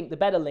actually think the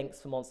better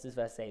links for Monsters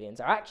vs. Aliens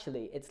are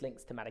actually its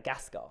links to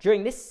Madagascar.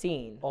 During this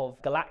scene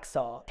of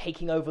Galaxar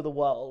taking over the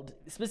world,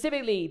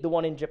 specifically the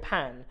one in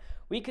Japan,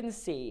 we can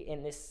see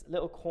in this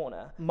little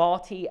corner,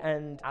 Marty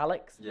and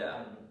Alex.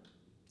 Yeah.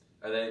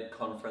 Are they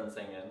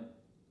conferencing in?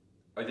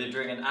 Are they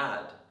doing an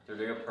ad? They're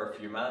doing a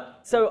perfume ad?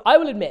 So I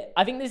will admit,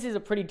 I think this is a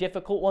pretty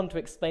difficult one to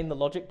explain the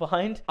logic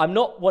behind. I'm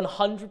not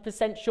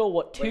 100% sure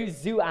what two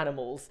zoo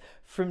animals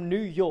from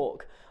New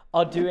York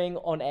are doing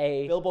on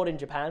a billboard in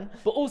Japan.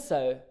 But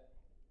also,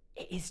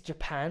 it is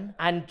Japan.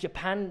 And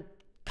Japan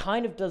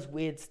kind of does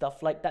weird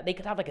stuff like that. They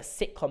could have like a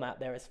sitcom out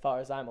there as far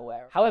as I'm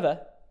aware. However,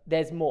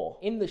 there's more.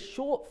 In the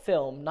short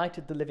film, Night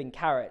of the Living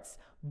Carrots,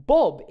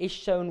 Bob is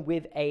shown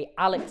with a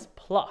Alex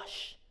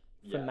plush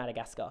from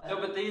Madagascar. No,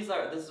 but this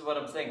is what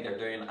I'm saying, they're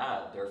doing an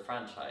ad, they're a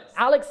franchise.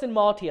 Alex and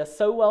Marty are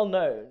so well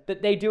known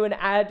that they do an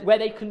ad where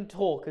they can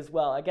talk as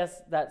well. I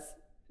guess that's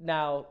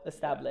now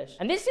established.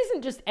 And this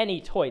isn't just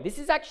any toy. This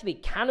is actually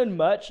canon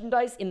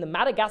merchandise in the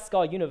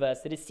Madagascar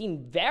universe that is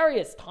seen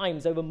various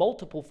times over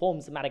multiple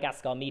forms of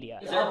Madagascar media.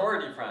 They're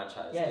already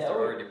franchised. Yeah, they're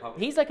already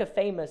published. He's like a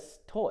famous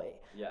toy.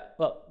 Yeah.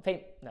 Well,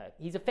 no,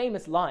 he's a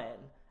famous lion,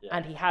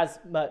 and he has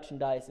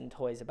merchandise and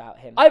toys about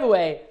him. Either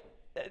way,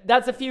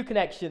 that's a few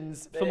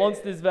connections for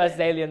Monsters vs.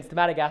 Aliens to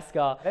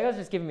Madagascar. I think I was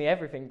just giving me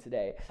everything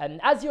today. And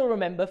as you'll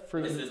remember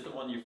through... Is this the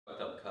one you fucked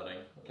up cutting?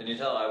 Can you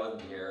tell I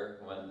wasn't here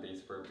when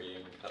these were being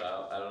cut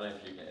out? I don't know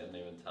if you can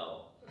even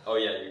tell. Oh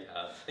yeah, you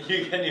can.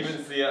 You can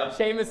even see it.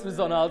 Seamus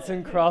was on Arts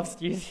and Crafts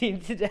using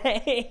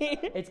today.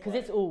 It's because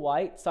it's all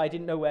white, so I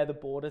didn't know where the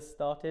borders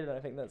started, and I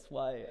think that's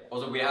why.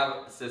 Also, we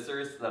have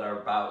scissors that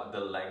are about the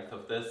length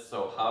of this,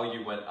 so how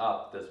you went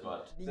up this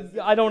much.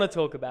 I don't want to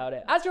talk about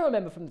it. As you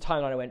remember from the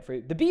timeline I went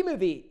through, the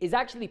B-movie is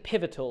actually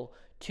pivotal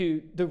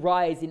to the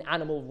rise in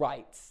animal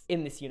rights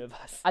in this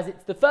universe, as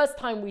it's the first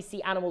time we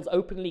see animals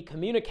openly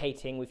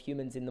communicating with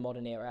humans in the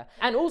modern era,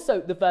 and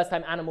also the first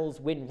time animals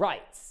win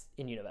rights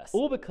in universe.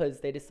 All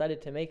because they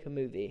decided to make a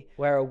movie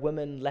where a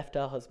woman left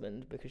her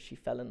husband because she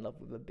fell in love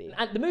with a bee.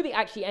 And the movie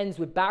actually ends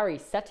with Barry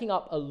setting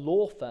up a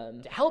law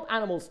firm to help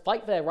animals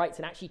fight for their rights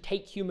and actually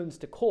take humans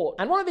to court.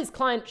 And one of his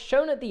clients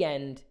shown at the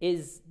end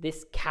is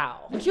this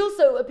cow. She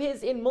also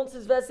appears in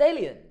Monsters vs.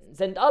 Aliens.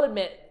 aliens. And I'll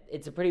admit,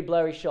 it's a pretty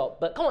blurry shot,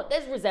 but come on,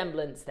 there's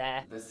resemblance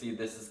there. See,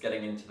 this is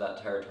getting into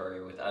that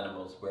territory with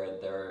animals where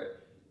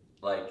they're,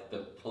 like,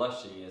 the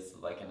plushie is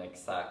like an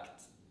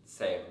exact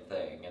same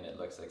thing and it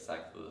looks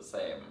exactly the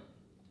same.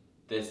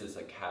 This is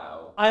a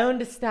cow. I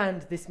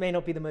understand this may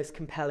not be the most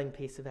compelling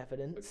piece of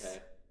evidence.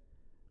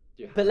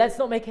 Okay. But let's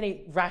not make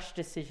any rash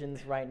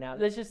decisions right now.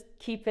 Let's just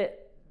keep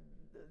it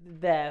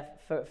there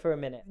for a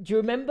minute. Do you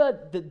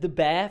remember the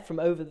bear from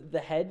Over the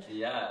Hedge?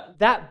 Yeah.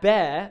 That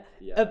bear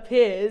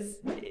appears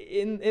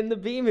in the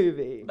B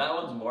movie. That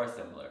one's more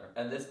similar.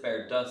 And this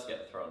bear does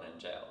get thrown in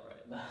jail,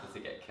 right? Does he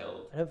get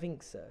killed? I don't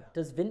think so.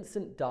 Does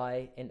Vincent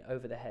die in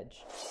Over the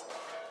Hedge?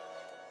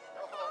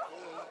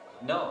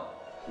 No.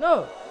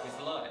 No.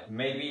 He's alive.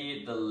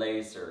 Maybe the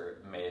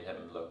laser made him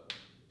look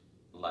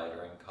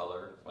lighter in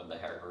color when the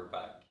hair grew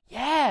back.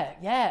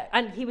 Yeah.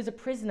 And he was a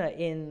prisoner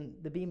in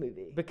the B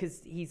movie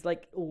because he's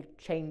like all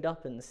chained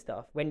up and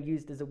stuff when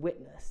used as a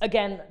witness.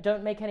 Again,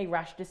 don't make any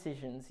rash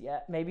decisions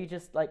yet. Maybe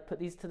just like put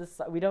these to the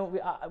side.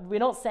 We're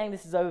not saying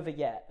this is over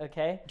yet,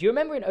 okay? Do you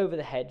remember in Over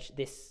the Hedge,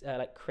 this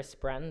like Chris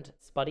Brand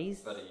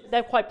Spuddies?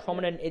 They're quite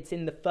prominent. It's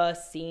in the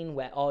first scene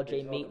where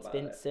RJ meets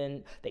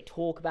Vincent. They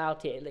talk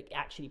about it. It like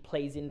actually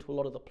plays into a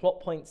lot of the plot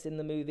points in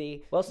the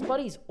movie. Well,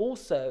 Spuddies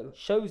also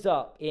shows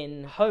up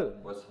in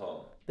Home. What's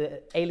Home?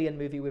 The Alien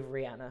movie with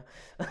Rihanna.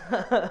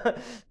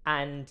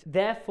 And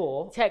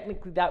therefore,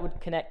 technically that would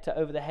connect to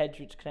Over the Hedge,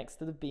 which connects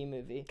to the B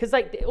movie. Because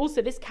like,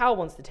 also this cow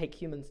wants to take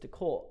humans to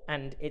court,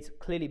 and it's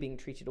clearly being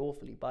treated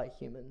awfully by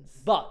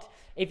humans. But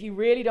if you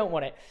really don't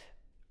want it,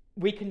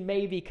 we can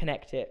maybe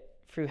connect it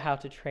through How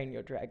to Train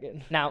Your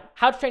Dragon. Now,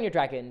 How to Train Your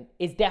Dragon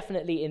is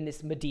definitely in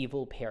this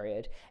medieval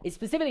period. It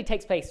specifically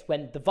takes place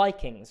when the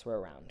Vikings were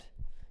around.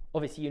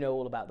 Obviously, you know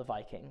all about the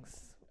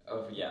Vikings.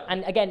 Oh, yeah.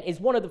 And again,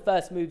 is one of the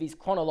first movies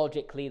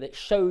chronologically that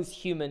shows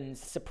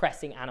humans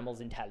suppressing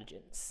animals'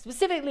 intelligence.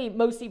 Specifically,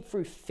 mostly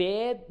through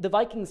fear. The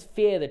Vikings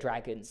fear the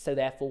dragons, so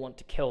therefore want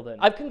to kill them.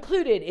 I've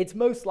concluded it's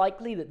most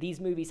likely that these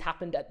movies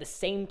happened at the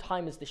same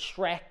time as the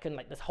Shrek and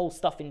like this whole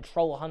stuff in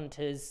Troll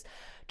Hunters,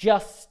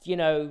 just, you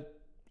know,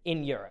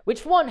 in Europe.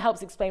 Which for one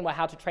helps explain why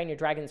How to Train Your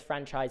Dragon's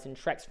franchise and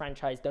Shrek's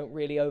franchise don't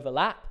really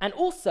overlap, and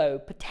also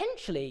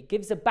potentially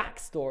gives a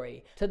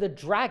backstory to the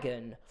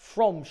dragon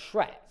from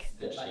Shrek.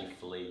 Did she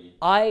flee?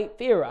 I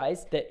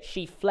theorize that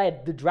she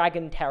fled the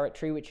dragon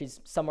territory, which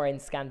is somewhere in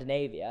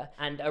Scandinavia,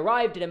 and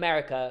arrived in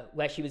America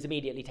where she was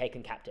immediately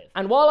taken captive.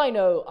 And while I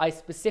know I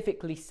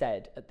specifically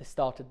said at the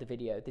start of the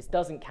video, this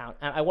doesn't count,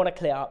 and I want to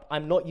clear up,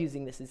 I'm not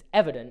using this as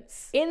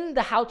evidence. In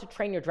the How to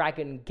Train Your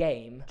Dragon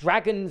game,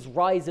 Dragon's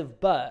Rise of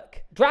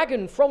Berk,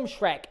 Dragon from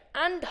Shrek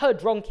and her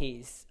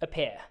donkeys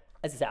appear.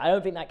 As I said, I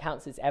don't think that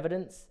counts as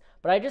evidence,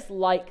 but I just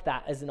like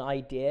that as an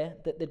idea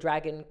that the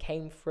dragon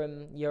came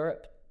from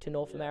Europe to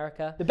North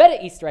America. The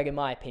better Easter egg, in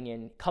my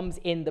opinion, comes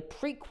in the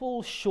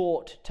prequel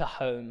short to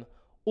Home,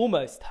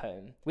 Almost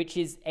Home, which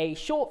is a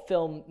short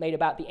film made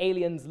about the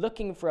aliens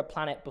looking for a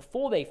planet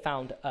before they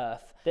found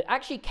Earth that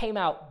actually came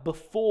out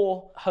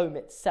before Home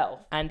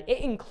itself. And it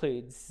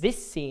includes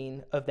this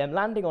scene of them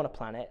landing on a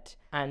planet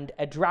and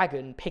a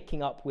dragon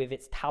picking up with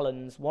its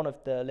talons one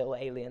of the little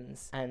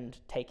aliens and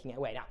taking it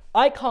away. Now,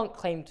 I can't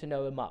claim to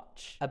know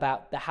much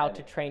about the How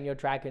to Train Your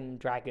Dragon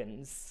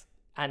dragons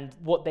and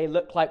what they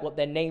look like, what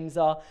their names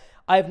are.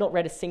 I have not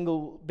read a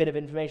single bit of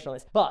information on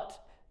this,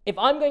 but if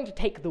I'm going to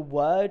take the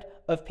word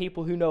of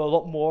people who know a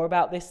lot more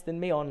about this than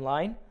me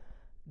online,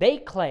 they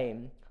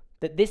claim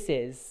that this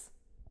is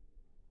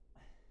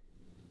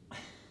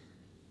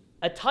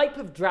a type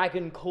of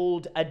dragon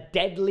called a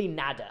deadly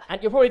nada.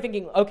 And you're probably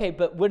thinking, okay,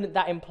 but wouldn't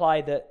that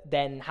imply that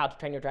then How to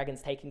Train Your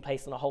Dragon's taking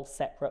place on a whole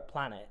separate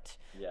planet?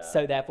 Yeah.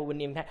 So therefore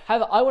wouldn't even count.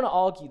 However, I want to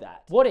argue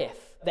that. What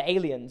if the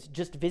aliens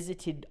just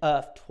visited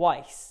Earth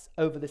twice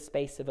over the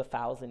space of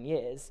 1,000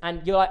 years?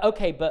 And you're like,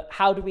 okay, but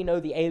how do we know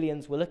the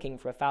aliens were looking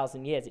for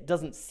 1,000 years? It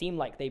doesn't seem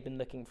like they've been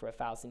looking for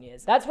 1,000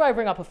 years. That's where I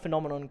bring up a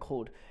phenomenon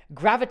called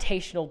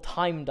gravitational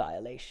time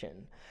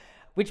dilation,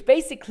 which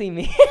basically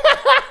means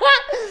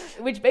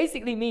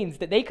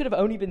that they could have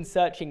only been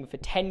searching for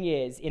 10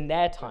 years in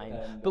their time,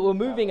 but were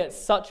moving at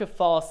such a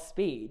fast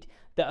speed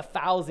that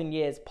 1,000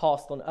 years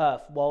passed on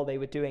Earth while they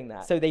were doing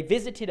that. So they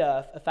visited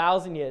Earth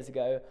 1,000 years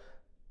ago,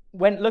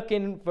 went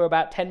looking for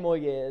about 10 more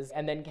years,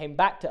 and then came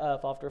back to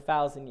Earth after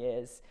 1,000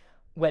 years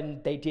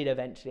when they did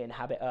eventually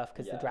inhabit Earth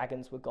because the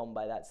dragons were gone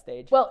by that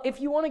stage. Well,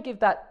 if you want to give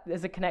that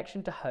as a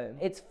connection to Home,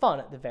 it's fun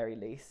at the very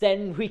least,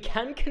 then we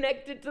can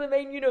connect it to the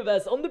main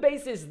universe on the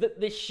basis that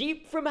the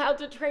sheep from How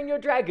to Train Your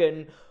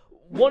Dragon,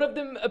 one of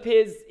them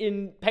appears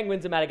in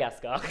Penguins of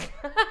Madagascar.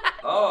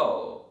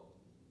 Oh,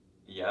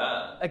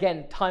 yeah.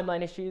 Again,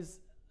 timeline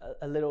issues,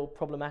 a little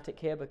problematic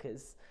here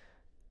because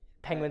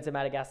Penguins of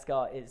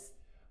Madagascar is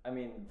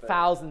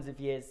thousands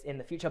of years in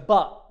the future,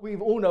 but we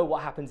all know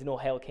what happens in All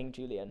Hail King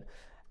Julian.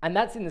 And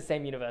that's in the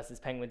same universe as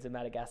Penguins of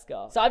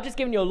Madagascar. So I've just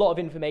given you a lot of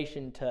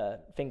information to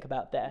think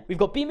about there. We've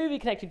got B-Movie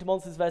connecting to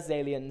Monsters vs.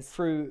 Aliens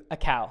through a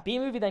cow.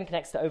 B-Movie then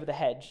connects to Over the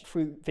Hedge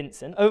through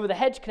Vincent. Over the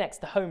Hedge connects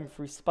to Home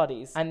through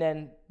Spuddies. And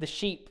then the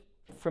sheep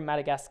from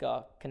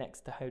Madagascar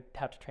connects to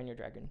How to Train Your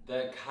Dragon.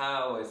 The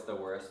cow is the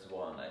worst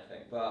one, I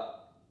think.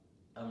 But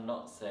I'm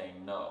not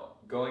saying no.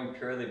 Going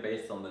purely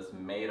based on this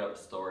made-up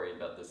story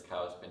that this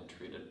cow has been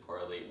treated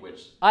poorly,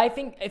 which... I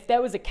think if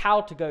there was a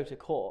cow to go to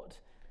court,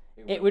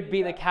 it would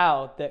be the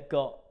cow that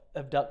got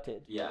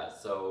abducted. Yeah,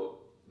 so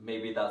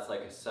maybe that's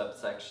like a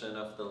subsection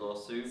of the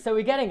lawsuit. So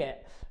we're getting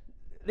it.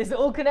 This is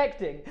all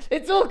connecting.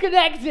 It's all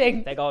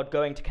connecting. They're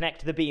going to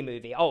connect the B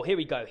movie. Oh, here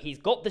we go. He's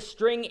got the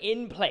string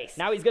in place.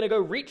 Now he's going to go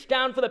reach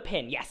down for the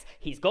pin. Yes,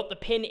 he's got the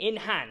pin in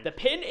hand. The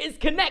pin is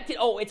connected.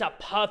 Oh, it's a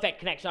perfect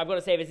connection. I've got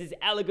to say, this is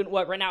elegant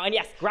work right now. And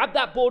yes, grab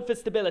that board for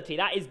stability.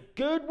 That is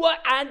good work,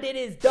 and it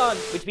is done.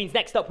 Which means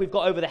next up, we've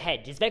got over the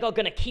hedge. Is Vegard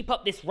going to keep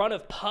up this run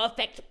of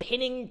perfect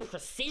pinning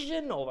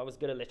precision? Oh, that was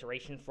good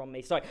alliteration from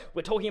me. Sorry,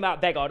 we're talking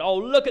about Vegard. Oh,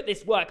 look at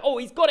this work. Oh,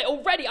 he's got it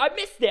already. I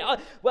missed it.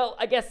 Well,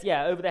 I guess,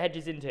 yeah, over the hedge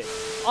is in too.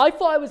 I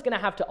thought I was going to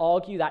have to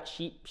argue that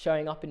sheep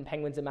showing up in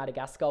Penguins in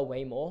Madagascar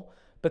way more,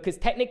 because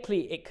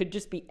technically it could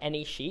just be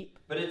any sheep.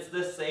 But it's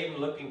the same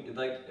looking,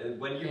 like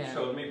when you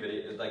showed me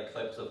video, like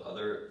clips of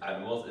other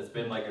animals, it's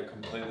been like a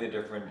completely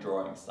different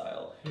drawing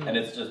style, and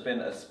it's just been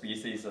a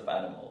species of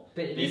animal.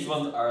 But these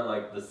ones are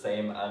like the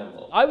same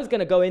animal. I was going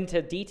to go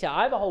into detail.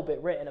 I have a whole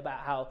bit written about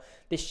how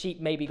this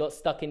sheep maybe got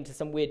stuck into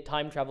some weird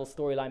time travel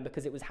storyline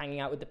because it was hanging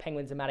out with the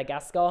penguins in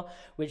Madagascar,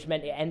 which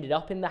meant it ended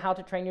up in the How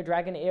to Train Your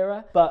Dragon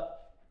era. But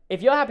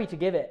if you're happy to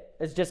give it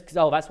as just because,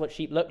 oh, that's what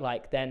sheep look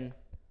like, then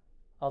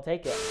I'll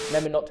take it.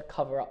 Remember not to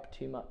cover up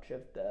too much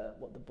of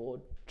what the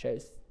board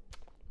shows.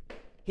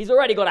 He's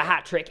already got a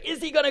hat trick.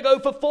 Is he going to go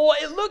for 4?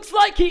 It looks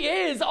like he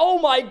is. Oh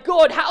my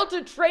god, How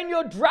to Train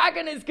Your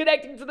Dragon is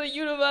connecting to the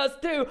universe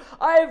too.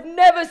 I have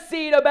never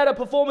seen a better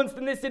performance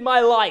than this in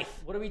my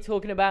life. What are we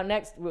talking about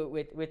next?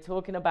 We're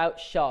talking about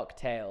Shark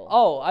Tale.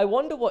 Oh, I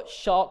wonder what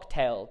Shark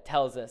Tale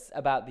tells us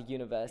about the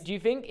universe. Do you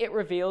think it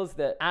reveals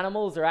that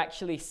animals are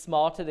actually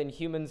smarter than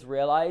humans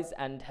realize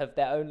and have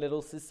their own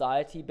little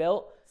society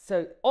built?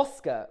 So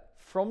Oscar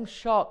from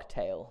Shark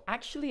Tale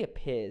actually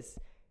appears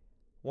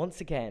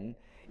once again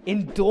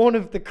in Dawn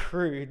of the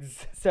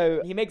Crudes.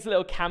 So he makes a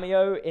little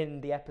cameo in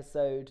the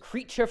episode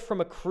Creature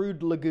from a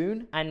Crude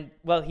Lagoon, and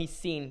well, he's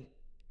seen,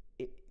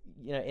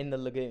 in the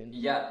lagoon.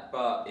 Yeah,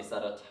 but is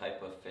that a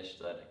type of fish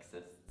that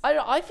exists?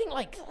 I think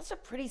like that's a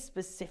pretty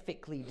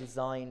specifically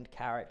designed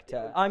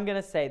character. I'm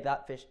gonna say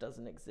that fish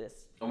doesn't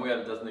exist. Oh my god,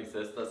 it doesn't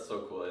exist? That's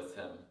so cool, it's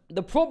him.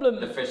 The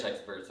problem... The fish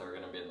experts are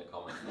gonna be in the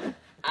comments.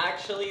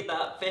 Actually,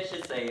 that fish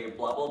is a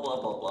blah blah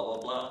blah blah blah blah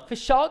blah. For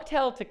Shark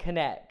Tale to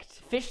connect,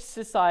 fish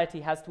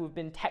society has to have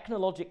been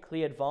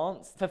technologically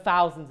advanced for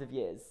thousands of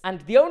years.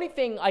 And the only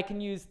thing I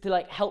can use to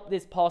like help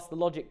this pass the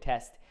logic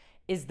test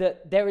is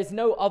that there is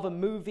no other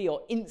movie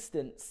or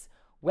instance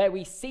where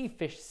we see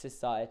fish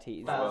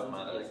societies.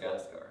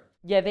 Madagascar.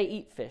 Yeah, they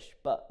eat fish,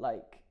 but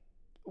like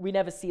we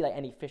never see like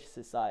any fish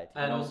society.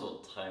 And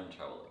also time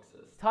travel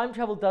exists. Time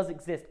travel does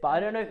exist, but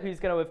I don't know who's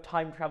going to have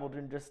time traveled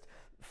and just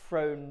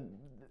thrown...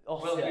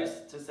 Well,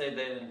 who's to say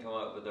they didn't come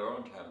up with their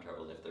own time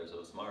travel if they're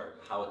so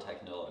smart? How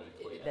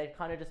technologically? They're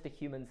kind of just a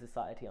human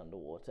society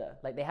underwater.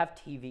 Like, they have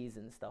TVs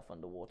and stuff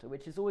underwater,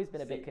 which has always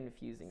been a bit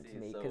confusing to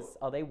me, because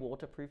are they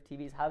waterproof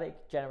TVs? How are they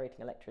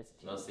generating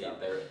electricity? No, see,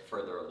 they're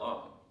further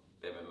along.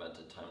 They've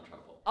invented time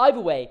travel.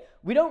 Either way,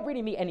 we don't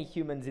really meet any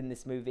humans in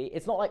this movie.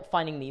 It's not like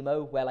Finding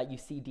Nemo, where like you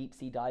see deep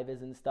sea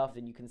divers and stuff,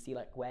 and you can see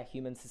like where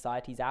human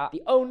society's at.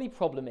 The only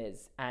problem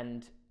is,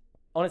 and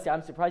honestly,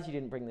 I'm surprised you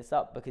didn't bring this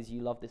up because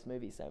you love this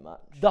movie so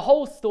much. The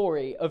whole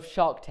story of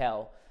Shark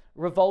Tale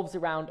revolves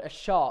around a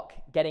shark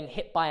getting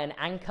hit by an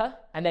anchor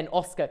and then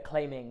Oscar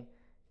claiming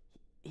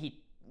he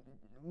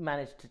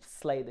managed to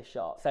slay the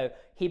shark. So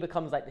he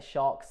becomes like the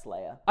shark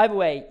slayer. Either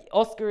way,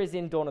 Oscar is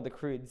in Dawn of the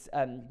Crudes.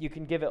 You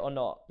can give it or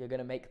not. You're going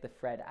to make the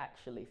thread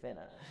actually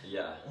thinner.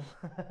 Yeah.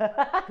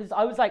 Because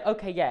I was like,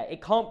 okay, yeah,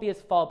 it can't be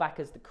as far back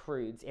as the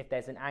Crudes if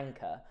there's an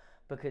anchor,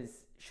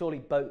 because surely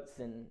boats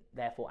and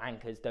therefore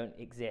anchors don't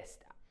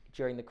exist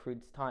during the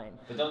Crude's time.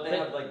 But don't they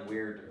have like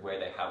weird where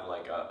they have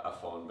like a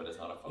phone but it's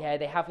not a phone? Yeah,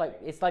 they have like,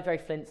 it's like very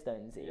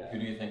Flintstones-y. Yeah. Who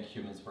do you think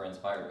humans were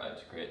inspired by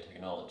to create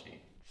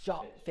technology?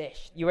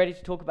 Fish. You ready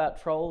to talk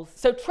about trolls?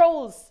 So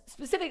trolls,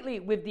 specifically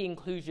with the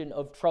inclusion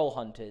of troll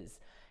hunters,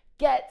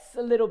 gets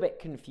a little bit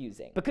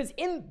confusing. Because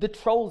in the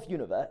Trolls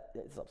universe,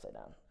 it's upside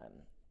down.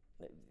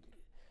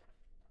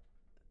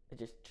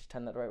 Just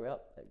turn that the right way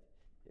up.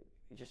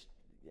 You just,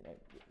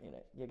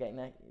 you're getting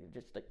there. You're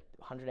just like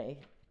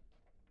 180.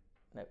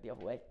 No, the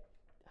other way.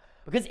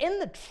 Because in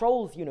the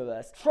Trolls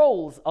universe,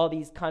 trolls are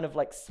these kind of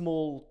like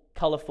small,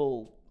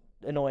 colorful,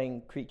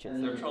 annoying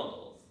creatures. They're troll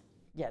dolls.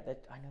 Yeah,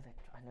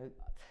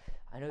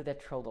 I know they're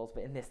troll dolls,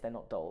 but in this they're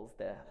not dolls.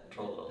 They're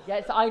troll dolls.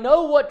 Yes, I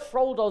know what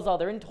troll dolls are.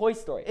 They're in Toy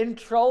Story. In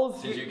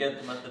Trolls. Did you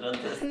get them at the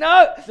dentist?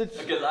 No.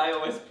 Because I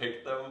always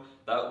picked them.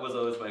 That was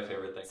always my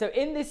favorite thing. So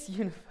in this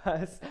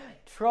universe,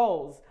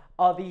 trolls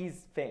are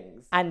these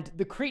things, and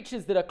the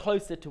creatures that are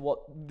closer to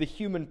what the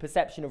human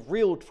perception of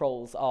real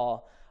trolls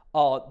are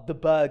the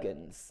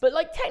Bergens. But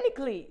like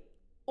technically,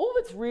 all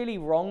that's really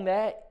wrong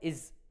there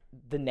is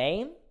the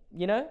name.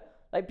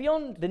 Like,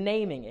 beyond the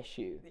naming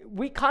issue,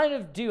 we kind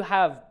of do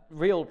have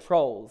real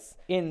trolls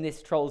in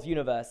this Trolls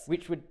universe,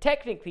 which would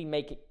technically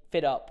make it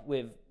fit up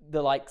with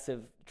the likes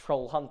of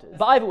Troll Hunters.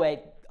 But either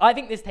way, I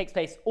think this takes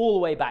place all the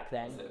way back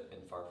then. Is it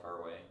in Far,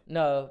 Far Away?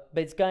 No,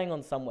 but it's going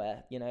on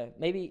somewhere, you know.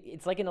 Maybe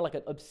it's like in like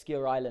an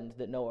obscure island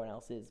that no one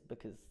else is,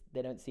 because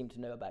they don't seem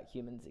to know about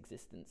humans'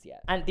 existence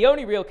yet. And the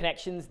only real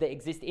connections that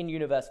exist in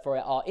universe for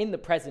it are in the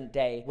present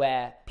day,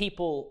 where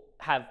people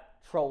have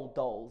troll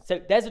dolls. So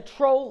there's a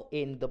troll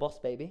in The Boss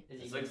Baby.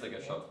 This looks like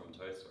a shot from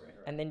Toy Story.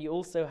 And then you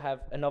also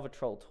have another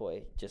troll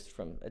toy, just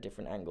from a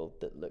different angle,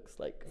 that looks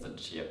like... It's a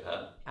chia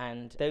pet.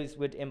 And those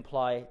would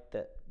imply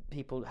that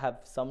people have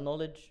some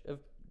knowledge of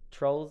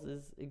trolls'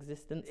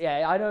 existence.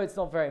 Yeah, I know it's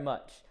not very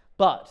much,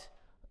 but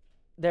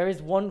there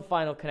is one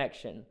final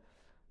connection,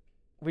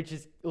 which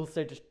is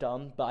also just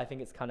dumb, but I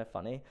think it's kind of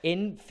funny.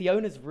 In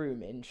Fiona's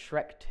room in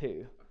Shrek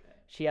 2,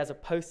 she has a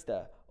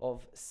poster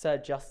of Sir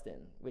Justin,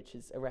 which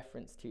is a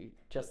reference to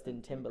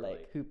Justin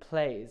Timberlake, who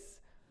plays...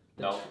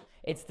 No.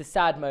 It's the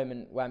sad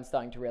moment where I'm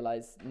starting to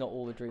realize not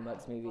all the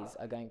DreamWorks movies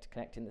are going to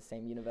connect in the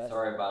same universe.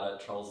 Sorry about it,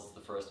 Trolls is the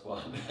first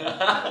one.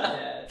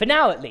 For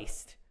now, at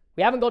least.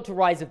 We haven't got to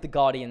Rise of the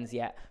Guardians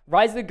yet.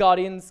 Rise of the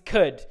Guardians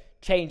could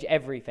change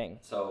everything.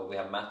 So we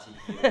have Matty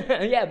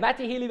Healy. Yeah,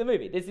 Matty Healy the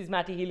movie. This is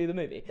Matty Healy the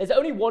movie. There's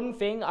only one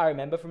thing I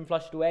remember from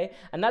Flushed Away,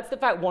 and that's the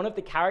fact one of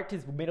the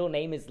characters' middle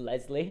name is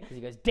Leslie. Because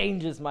he goes,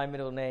 "Danger's my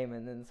middle name,"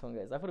 and then someone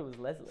goes, "I thought it was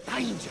Leslie."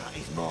 Danger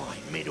is my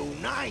middle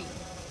name.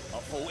 I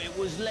thought it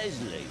was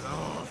Leslie.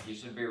 Oh. You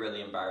should be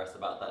really embarrassed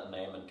about that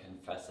name and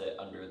confess it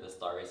under the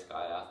starry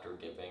sky after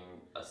giving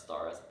a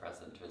star as a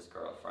present to his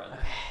girlfriend.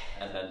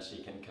 And then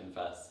she can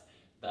confess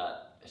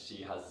that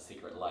she has a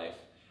secret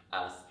life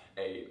as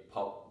a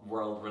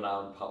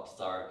world-renowned pop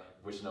star,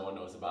 which no one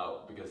knows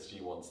about because she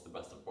wants the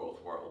best of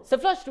both worlds. So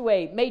Flushed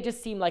Away may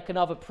just seem like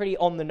another pretty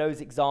on-the-nose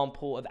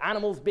example of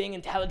animals being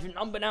intelligent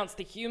unbeknownst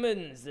to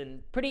humans,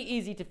 and pretty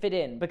easy to fit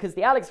in because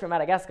the Alex from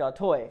Madagascar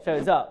toy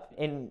shows up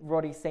in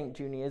Roddy St.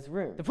 Jr.'s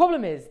room. The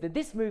problem is that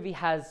this movie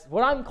has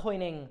what I'm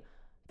coining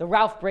the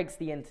Ralph Breaks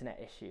the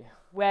Internet issue,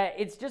 where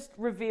it's just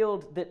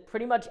revealed that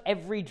pretty much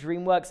every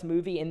DreamWorks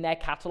movie in their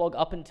catalog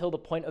up until the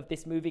point of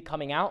this movie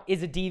coming out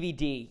is a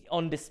DVD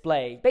on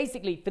display.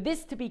 Basically, for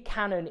this to be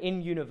canon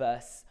in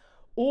universe,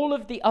 all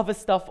of the other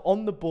stuff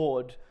on the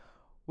board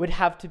would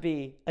have to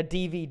be a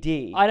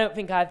DVD. I don't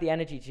think I have the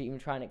energy to even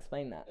try and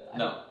explain that.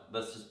 No,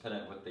 let's just pin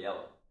it with the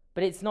yellow.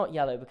 But it's not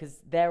yellow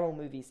because they're all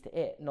movies to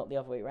it, not the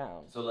other way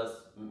around. So let's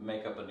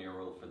make up a new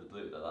rule for the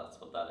blue,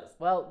 that's what that is.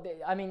 Well,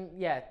 I mean,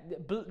 yeah,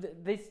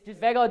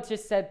 Vegard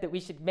just said that we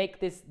should make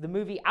this the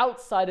movie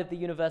outside of the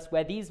universe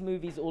where these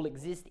movies all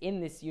exist in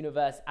this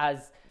universe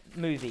as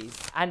movies.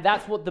 And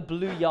that's what the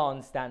blue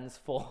yarn stands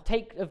for.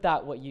 Take of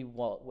that what you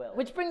will.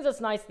 Which brings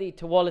us nicely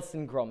to Wallace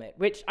and Gromit,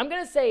 which I'm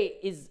going to say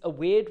is a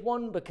weird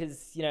one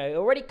because, you know, it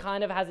already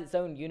kind of has its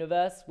own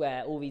universe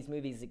where all these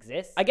movies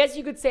exist. I guess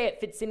you could say it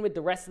fits in with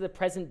the rest of the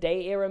present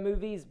day era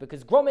movies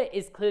because Gromit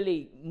is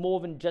clearly more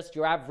than just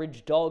your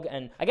average dog,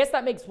 and I guess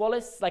that makes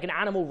Wallace like an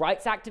animal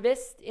rights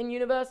activist in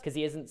universe because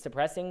he isn't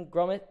suppressing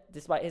Gromit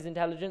despite his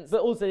intelligence.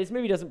 But also this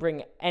movie doesn't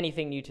bring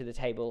anything new to the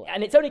table,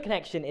 and its only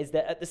connection is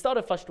that at the start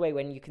of Flushed Away,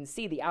 when you can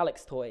see the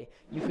Alex toy,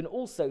 you can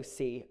also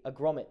see a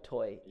Gromit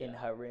toy in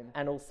her room,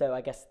 and also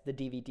I guess the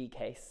DVD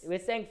case. We're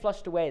saying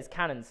Flushed Away is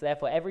canon, so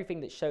therefore everything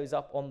that shows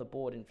up on the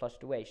board in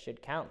Flushed Away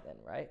should count then,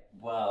 right?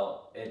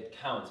 Well, it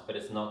counts, but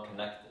it's not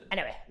connected.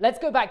 Anyway, let's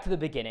go back to the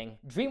beginning.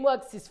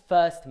 DreamWorks'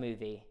 first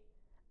movie,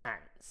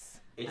 Ants.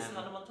 Is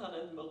Hannah Montana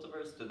in the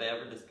multiverse? Did they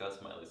ever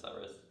discuss Miley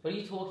Cyrus? What are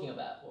you talking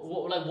about?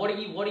 What are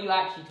you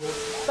actually talking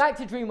about? Back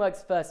to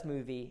DreamWorks' first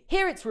movie.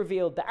 Here it's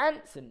revealed that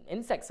ants and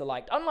insects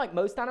alike, unlike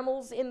most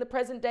animals in the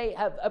present day,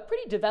 have a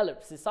pretty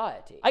developed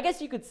society. I guess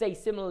you could say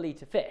similarly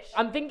to fish.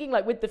 I'm thinking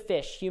like with the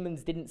fish,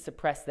 humans didn't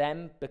suppress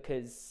them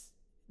because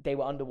they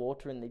were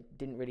underwater and they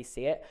didn't really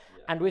see it.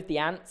 Yeah. And with the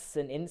ants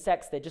and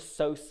insects, they're just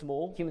so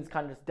small, humans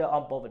kind of just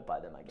aren't bothered by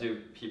them, I guess.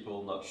 Do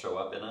people not show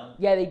up in ants?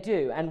 Yeah, they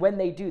do. And when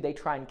they do, they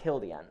try and kill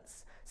the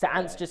ants. So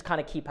ants just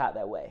kind of keep out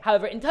their way.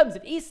 However, in terms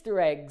of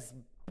Easter eggs,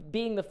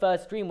 being the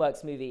first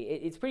DreamWorks movie,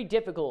 it's pretty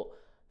difficult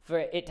for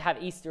it to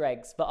have Easter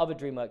eggs for other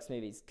DreamWorks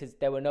movies because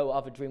there were no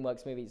other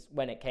DreamWorks movies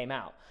when it came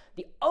out.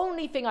 The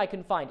only thing I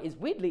can find is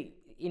weirdly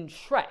in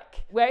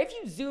Shrek, where if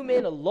you zoom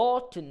in a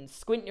lot and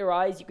squint your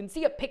eyes, you can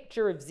see a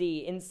picture of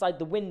Z inside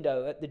the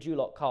window at the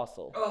Duloc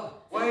Castle. Oh,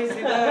 why is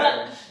he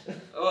there?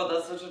 Oh,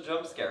 that's such a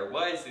jump scare.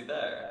 Why is he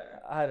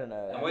there? I don't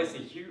know. And why is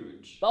he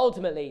huge? But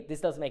ultimately, this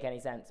doesn't make any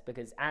sense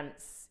because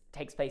Ants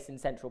takes place in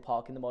Central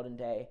Park in the modern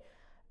day,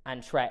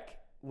 and Shrek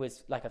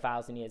was like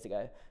 1,000 years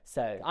ago.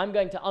 So I'm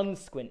going to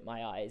unsquint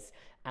my eyes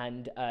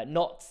and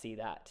not see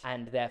that,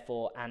 and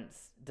therefore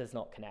Ants does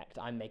not connect.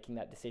 I'm making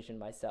that decision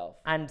myself.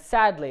 And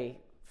sadly,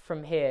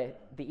 from here,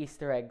 the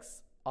Easter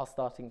eggs are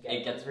starting to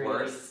it gets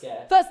worse.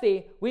 Scared.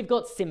 Firstly, we've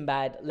got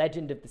Sinbad,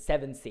 Legend of the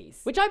Seven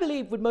Seas, which I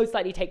believe would most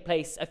likely take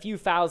place a few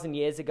thousand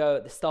years ago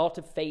at the start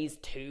of Phase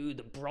 2,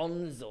 the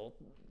Bronze or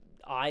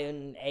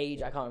Iron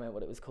Age. I can't remember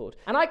what it was called.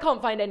 And I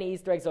can't find any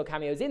Easter eggs or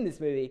cameos in this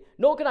movie,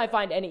 nor can I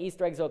find any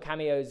Easter eggs or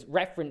cameos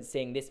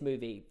referencing this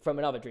movie from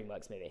another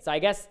DreamWorks movie. So I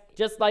guess,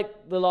 just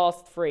like the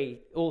last three,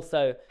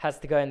 also has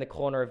to go in the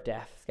corner of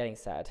death. It's getting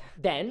sad.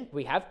 Then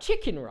we have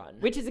Chicken Run,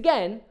 which is,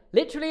 again,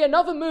 literally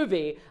another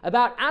movie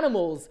about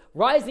animals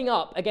rising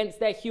up against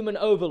their human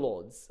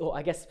overlords. Or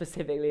I guess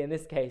specifically in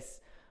this case,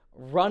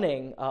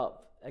 running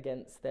up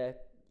against their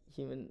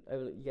human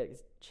overlords. You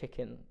get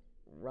Chicken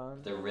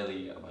Run. They're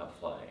really about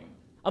flying.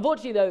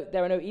 Unfortunately, though,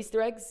 there are no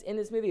Easter eggs in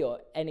this movie or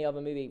any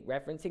other movie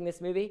referencing this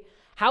movie.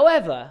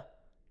 However,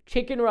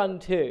 Chicken Run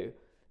 2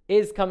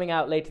 is coming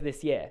out later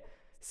this year.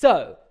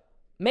 So,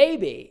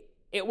 maybe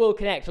it will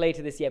connect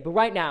later this year. But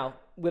right now,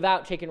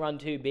 without Chicken Run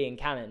 2 being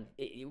canon,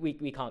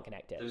 we can't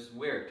connect it. It was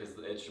weird, because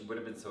it would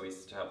have been so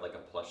easy to have like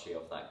a plushie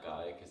of that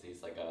guy, because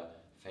he's like a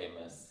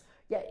famous...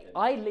 Yeah,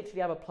 I literally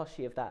have a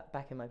plushie of that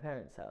back in my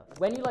parents' house.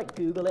 When you like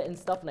Google it and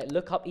stuff and like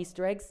look up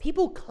Easter eggs,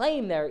 people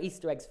claim there are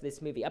Easter eggs for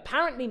this movie.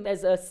 Apparently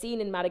there's a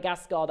scene in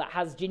Madagascar that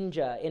has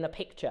ginger in a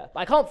picture, but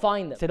I can't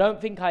find them. So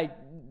don't think I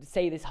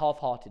say this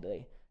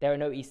half-heartedly. There are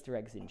no Easter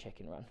eggs in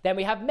Chicken Run. Then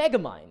we have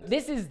Megamind.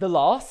 This is the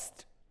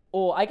last,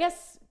 or I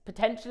guess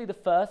potentially the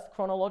first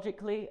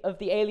chronologically of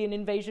the alien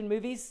invasion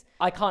movies.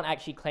 I can't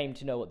actually claim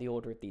to know what the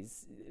order of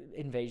these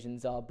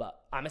invasions are,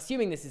 but I'm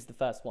assuming this is the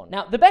first one.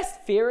 Now, the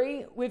best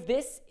theory with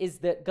this is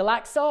that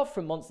Galaxar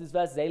from Monsters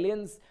vs.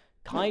 Aliens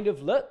kind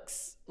of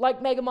looks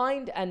like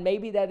Megamind, and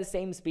maybe they're the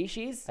same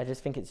species. I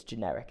just think it's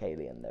generic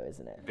alien though,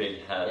 isn't it?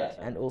 Big head.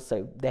 Yeah, and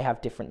also they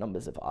have different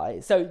numbers of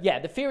eyes. So yeah,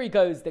 the theory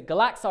goes that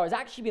Galaxar has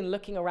actually been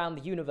looking around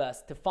the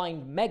universe to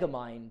find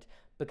Megamind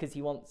because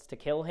he wants to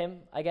kill him,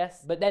 I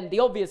guess. But then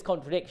the obvious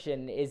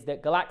contradiction is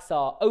that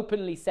Galaxar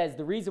openly says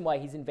the reason why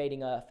he's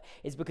invading Earth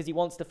is because he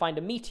wants to find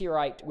a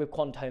meteorite with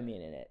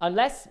quantonium in it.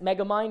 Unless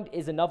Megamind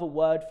is another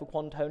word for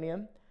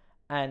quantonium,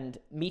 and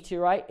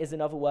meteorite is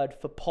another word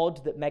for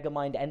pod that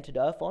Megamind entered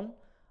Earth on,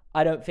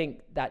 I don't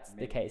think that's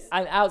the case.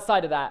 And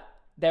outside of that,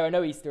 there are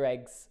no Easter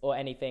eggs or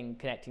anything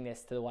connecting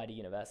this to the wider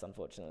universe,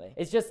 unfortunately.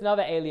 It's just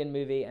another alien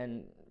movie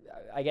and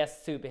I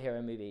guess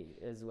superhero movie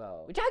as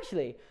well. Which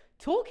actually,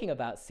 talking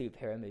about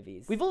superhero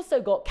movies, we've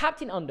also got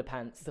Captain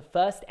Underpants, the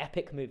first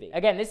epic movie.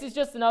 Again, this is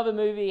just another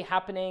movie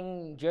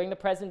happening during the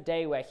present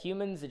day where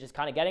humans are just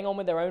kind of getting on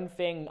with their own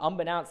thing.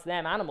 Unbeknownst to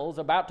them, animals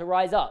are about to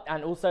rise up.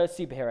 And also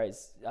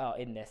superheroes are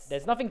in this.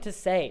 There's nothing to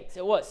say.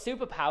 So what,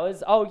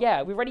 superpowers? Oh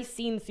yeah, we've already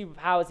seen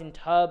superpowers in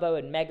Turbo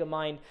and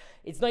Megamind.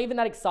 It's not even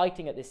that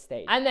exciting at this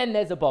stage. And then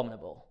there's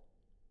Abominable.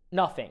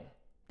 Nothing.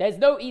 There's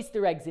no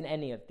Easter eggs in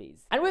any of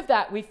these. And with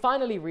that, we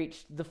finally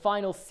reached the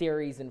final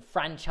series and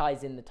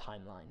franchise in the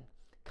timeline.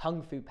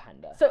 Kung Fu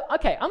Panda. So,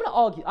 okay, I'm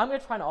gonna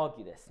try and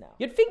argue this now.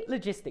 You'd think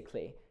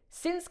logistically,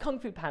 since Kung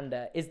Fu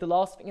Panda is the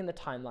last thing in the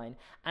timeline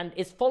and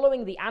is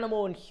following the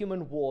animal and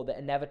human war that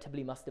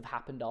inevitably must have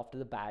happened after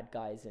the bad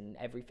guys and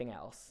everything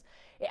else,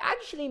 it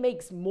actually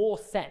makes more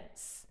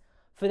sense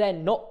for there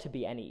not to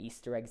be any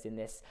Easter eggs in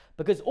this,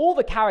 because all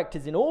the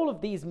characters in all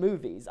of these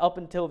movies up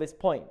until this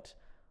point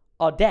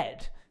are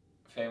dead.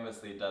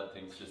 Famously, dead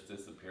things just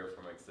disappear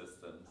from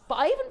existence. But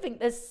I even think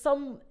there's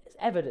some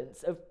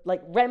evidence of,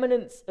 like,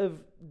 remnants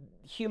of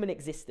human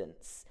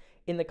existence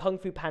in the Kung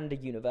Fu Panda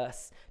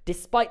universe,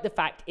 despite the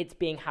fact it's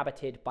being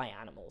habited by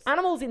animals.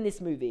 Animals in this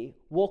movie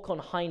walk on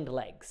hind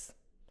legs,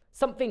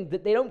 something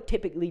that they don't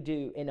typically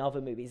do in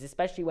other movies,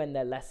 especially when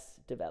they're less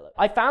developed.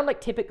 I found,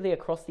 like, typically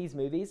across these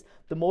movies,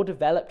 the more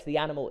developed the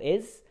animal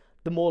is,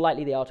 the more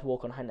likely they are to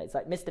walk on hind legs.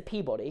 Like Mr.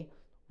 Peabody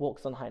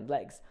walks on hind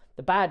legs.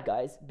 The bad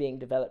guys, being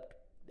developed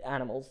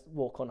animals,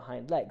 walk on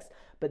hind legs.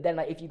 But then,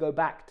 like, if you go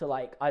back to,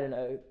 like, I don't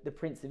know, the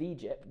Prince of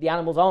Egypt, the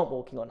animals aren't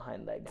walking on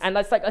hind legs. And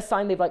that's like a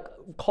sign they've, like,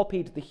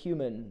 copied the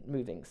human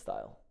moving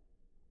style.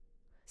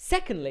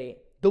 Secondly,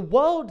 the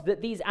world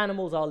that these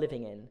animals are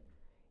living in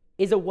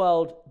is a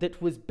world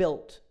that was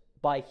built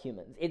by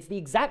humans. It's the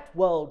exact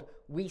world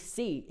we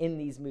see in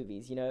these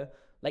movies, you know?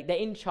 Like, they're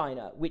in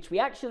China, which we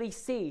actually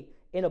see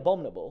in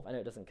Abominable. I know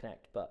it doesn't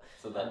connect, but...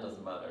 So that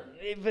doesn't matter.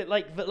 But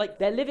like,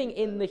 they're living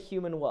in the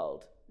human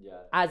world. Yeah.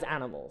 As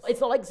animals.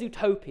 It's not like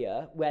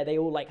Zootopia, where they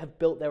all, like, have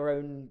built their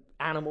own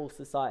animal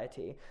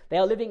society. They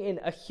are living in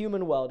a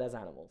human world as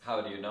animals. How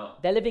do you know?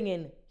 They're living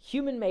in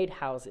human-made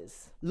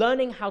houses,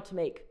 learning how to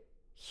make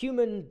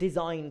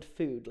human-designed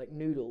food, like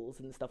noodles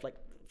and stuff, like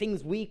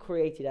things we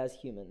created as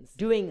humans,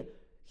 doing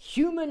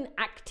human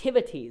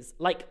activities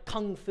like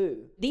kung fu.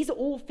 These are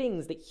all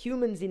things that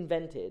humans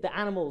invented, that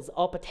animals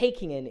are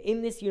partaking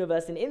in this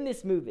universe and in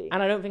this movie.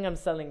 And I don't think I'm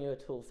selling you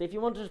at all. So if you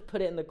want to just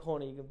put it in the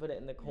corner, you can put it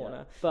in the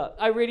corner. Yeah. But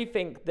I really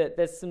think that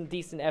there's some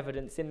decent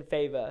evidence in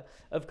favor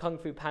of Kung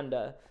Fu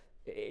Panda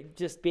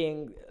just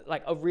being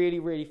like a really,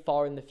 really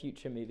far in the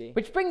future movie.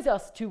 Which brings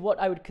us to what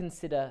I would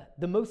consider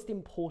the most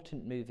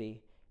important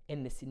movie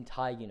in this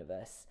entire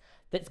universe,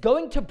 that's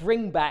going to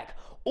bring back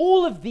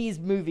all of these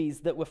movies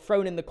that were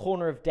thrown in the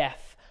corner of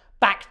death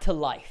back to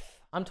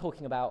life. I'm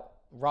talking about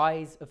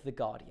Rise of the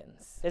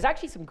Guardians. There's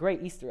actually some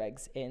great Easter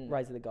eggs in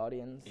Rise of the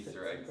Guardians.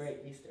 Easter eggs. Great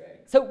Easter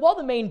eggs. So while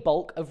the main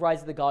bulk of Rise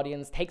of the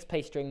Guardians takes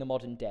place during the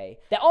modern day,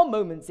 there are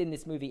moments in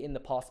this movie in the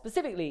past,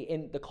 specifically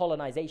in the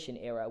colonization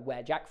era,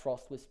 where Jack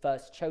Frost was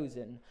first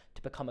chosen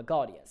to become a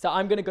Guardian. So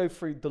I'm going to go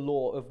through the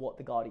lore of what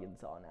the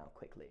Guardians are now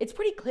quickly. It's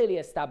pretty clearly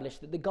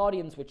established that the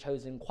Guardians were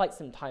chosen quite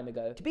some time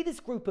ago to be this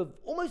group of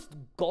almost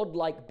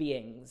godlike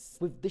beings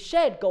with the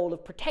shared goal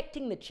of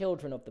protecting the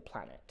children of the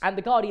planet. And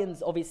the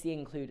Guardians obviously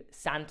include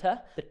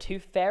Santa, the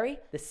Tooth Fairy,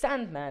 the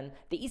Sandman,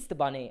 the Easter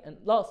Bunny, and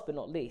last but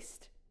not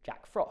least,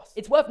 Jack Frost.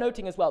 It's worth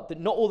noting as well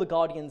that not all the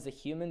Guardians are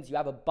humans. You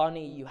have a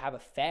bunny, you have a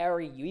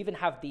fairy, you even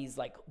have these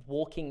like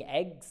walking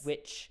eggs,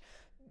 which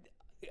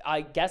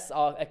I guess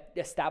are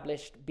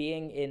established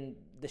being in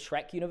the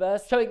Shrek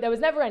universe. So there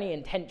was never any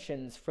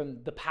intentions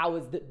from the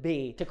powers that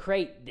be to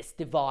create this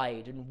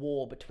divide and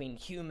war between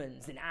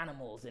humans and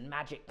animals and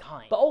magic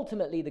kind. But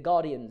ultimately, the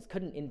Guardians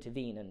couldn't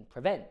intervene and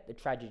prevent the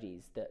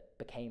tragedies that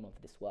became of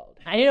this world.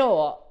 And you know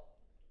what?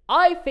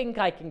 I think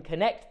I can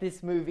connect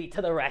this movie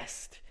to the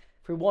rest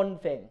through one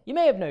thing. You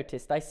may have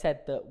noticed I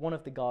said that one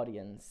of the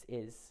Guardians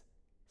is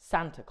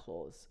Santa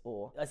Claus,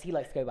 or as he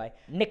likes to go by,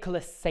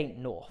 Nicholas St.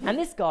 North. And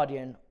this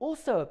Guardian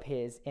also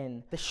appears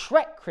in the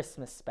Shrek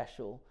Christmas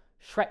special,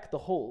 Shrek the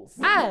Halls,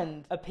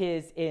 and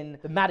appears in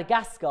the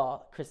Madagascar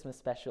Christmas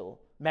special,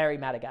 Merry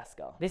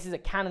Madagascar. This is a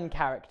canon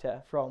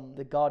character from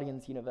the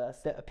Guardians universe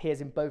that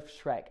appears in both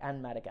Shrek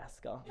and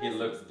Madagascar. He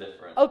looks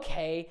different.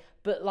 Okay,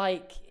 but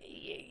like,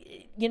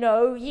 you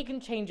know, he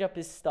can change up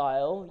his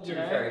style. To be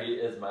fair, he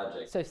is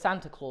magic. So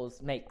Santa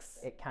Claus makes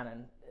it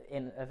canon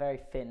in a very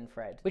thin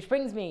thread. Which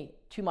brings me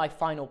to my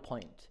final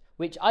point,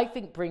 which I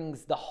think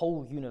brings the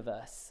whole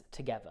universe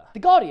together. The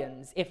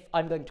Guardians, if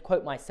I'm going to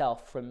quote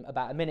myself from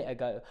about a minute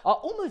ago, are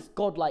almost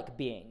godlike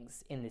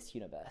beings in this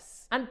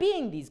universe. And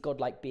being these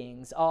godlike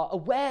beings are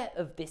aware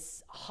of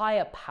this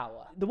higher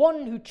power. The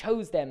one who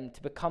chose them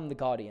to become the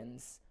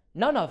Guardians,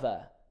 none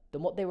other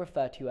than what they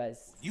refer to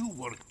as... You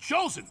were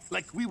chosen,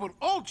 like we were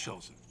all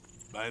chosen,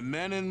 by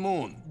man and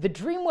moon. The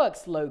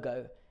DreamWorks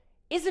logo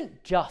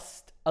isn't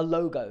just a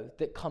logo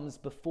that comes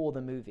before the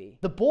movie.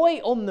 The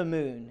boy on the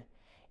moon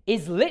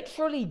is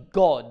literally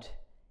God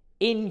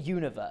in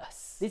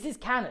universe. This is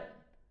canon.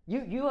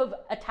 You have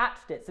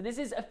attached it, so this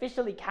is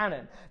officially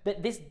canon,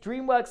 that this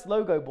DreamWorks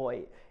logo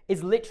boy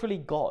is literally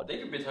God. They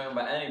could be talking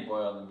about any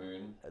boy on the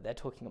moon. They're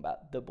talking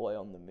about the boy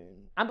on the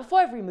moon. And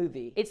before every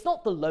movie, it's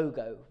not the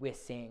logo we're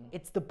seeing,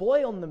 it's the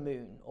boy on the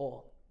moon,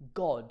 or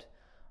God,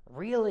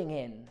 reeling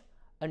in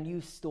a new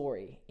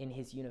story in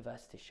his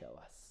universe to show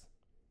us.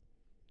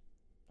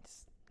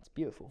 It's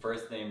beautiful.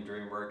 First name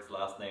DreamWorks,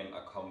 last name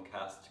a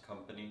Comcast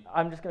company.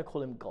 I'm just going to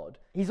call him God.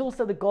 He's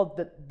also the God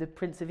that the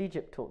Prince of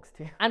Egypt talks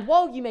to. And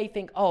while you may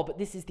think, oh, but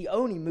this is the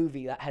only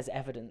movie that has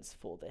evidence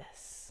for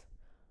this,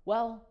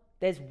 well,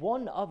 there's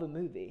one other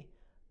movie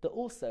that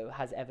also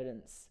has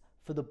evidence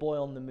for the boy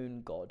on the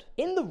moon God.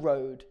 In the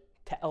Road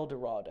to El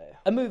Dorado,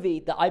 a movie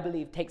that I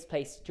believe takes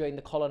place during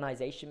the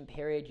colonization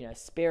period. You know,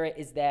 Spirit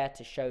is there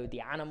to show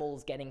the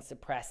animals getting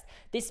suppressed.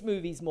 This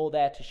movie's more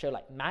there to show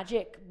like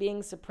magic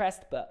being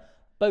suppressed, but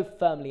both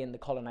firmly in the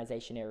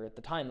colonization era of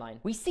the timeline.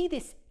 We see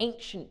this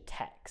ancient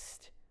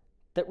text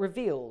that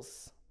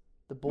reveals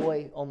the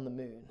boy on the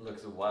moon. It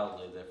looks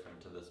wildly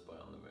different to this boy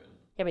on the moon.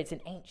 Yeah, but it's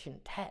an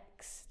ancient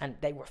text, and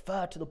they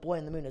refer to the boy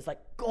on the moon as like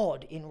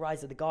God in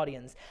Rise of the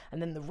Guardians,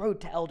 and then the Road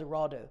to El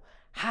Dorado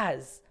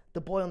has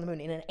the boy on the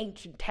moon in an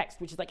ancient text,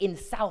 which is like in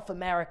South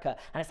America,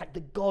 and it's like the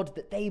God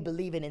that they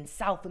believe in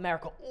South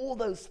America all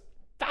those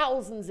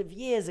thousands of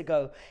years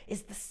ago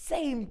is the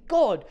same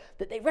God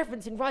that they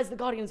reference in Rise of the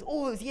Guardians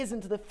all those years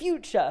into the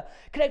future,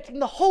 connecting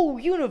the whole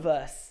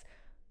universe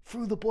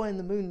through the boy on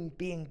the moon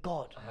being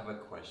God. I have a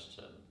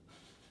question.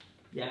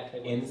 Yeah,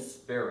 okay. In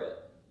Spirit,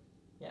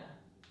 Yeah.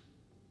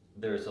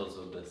 there's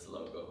also this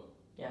logo.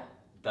 Yeah.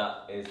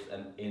 That is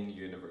an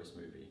in-universe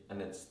movie,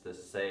 and it's the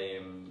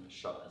same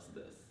shot as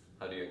this.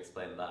 How do you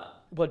explain that?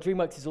 Well,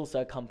 DreamWorks is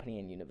also a company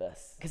in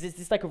universe. Because it's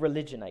just like a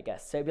religion, I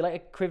guess. So it'd be like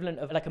equivalent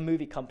of like a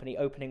movie company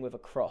opening with a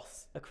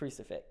cross, a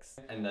crucifix.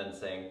 And then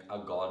saying a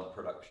God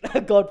production. A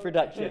God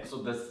production.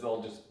 So this is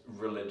all just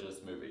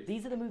religious movies.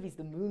 These are the movies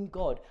the moon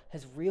god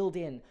has reeled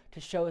in to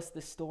show us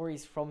the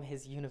stories from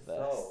his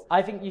universe. So-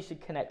 I think you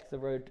should connect the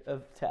Road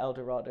to El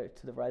Dorado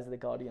to the Rise of the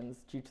Guardians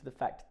due to the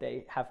fact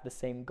they have the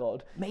same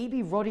god.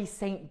 Maybe Roddy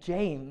St.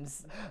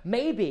 James.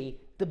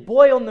 Maybe the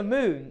boy on the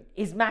moon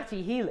is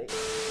Matty Healy.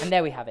 And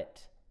there we have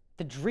it.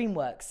 The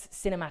DreamWorks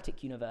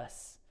cinematic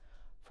universe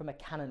from a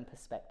canon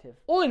perspective.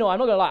 All in all, I'm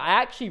not gonna lie,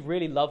 I actually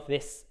really love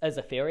this as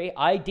a theory.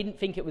 I didn't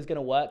think it was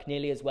gonna work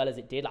nearly as well as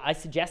it did. I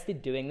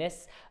suggested doing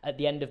this at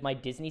the end of my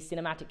Disney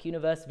Cinematic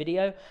Universe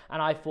video,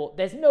 and I thought,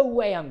 there's no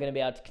way I'm gonna be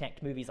able to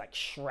connect movies like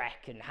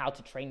Shrek and How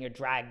to Train Your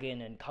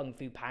Dragon and Kung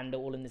Fu Panda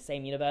all in the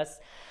same universe.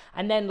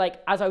 And then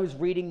like, as I was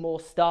reading more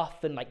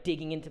stuff and like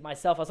digging into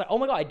myself, I was like, oh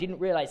my God, I didn't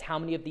realize how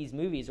many of these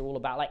movies are all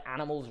about like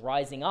animals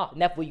rising up.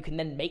 And therefore you can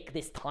then make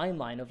this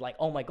timeline of like,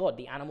 oh my God,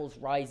 the animals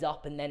rise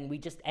up and then we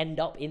just end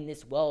up in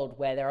this world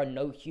where there are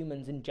no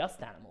humans and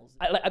just animals.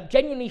 I'm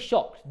genuinely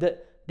shocked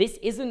that this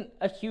isn't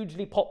a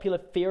hugely popular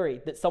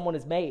theory that someone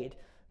has made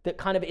that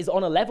kind of is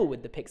on a level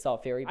with the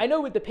Pixar theory. I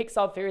know with the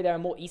Pixar theory, there are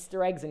more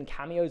Easter eggs and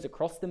cameos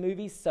across the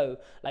movies. So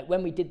like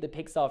when we did the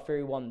Pixar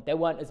theory one, there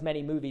weren't as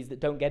many movies that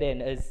don't get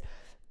in as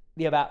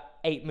the about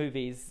 8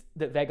 movies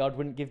that Vegard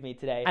wouldn't give me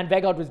today. And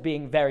Vegard was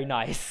being very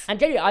nice. And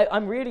genuinely,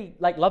 I'm really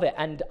like love it.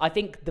 And I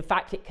think the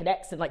fact it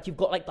connects, and like you've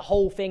got like the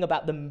whole thing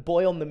about the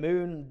boy on the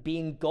moon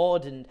being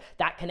God and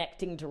that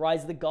connecting to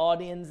Rise of the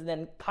Guardians, and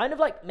then kind of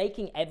like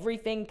making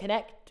everything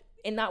connect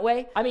in that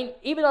way. I mean,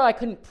 even though I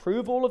couldn't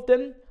prove all of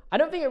them, I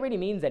don't think it really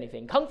means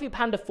anything. Kung Fu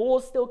Panda 4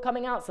 is still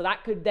coming out, so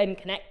that could then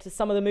connect to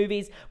some of the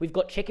movies. We've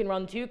got Chicken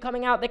Run 2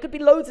 coming out. There could be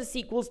loads of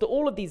sequels to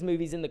all of these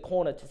movies in the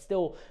corner to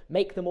still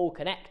make them all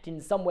connect in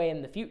some way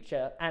in the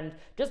future. And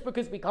just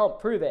because we can't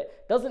prove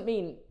it doesn't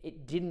mean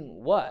it didn't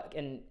work.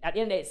 And at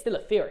the end of the day, it's still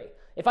a theory.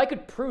 If I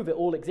could prove it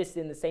all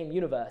existed in the same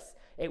universe,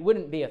 it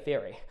wouldn't be a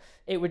theory.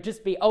 It would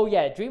just be, oh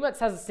yeah, DreamWorks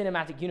has a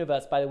cinematic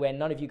universe, by the way, and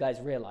none of you guys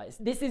realize.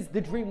 This is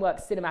the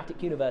DreamWorks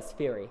cinematic universe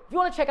theory. If you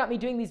want to check out me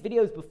doing these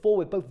videos before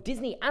with both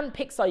Disney and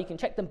Pixar, you can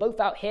check them both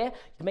out here.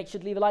 You can make sure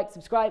to leave a like,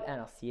 subscribe,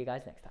 and I'll see you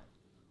guys next time.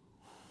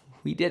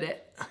 We did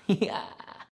it. Yeah.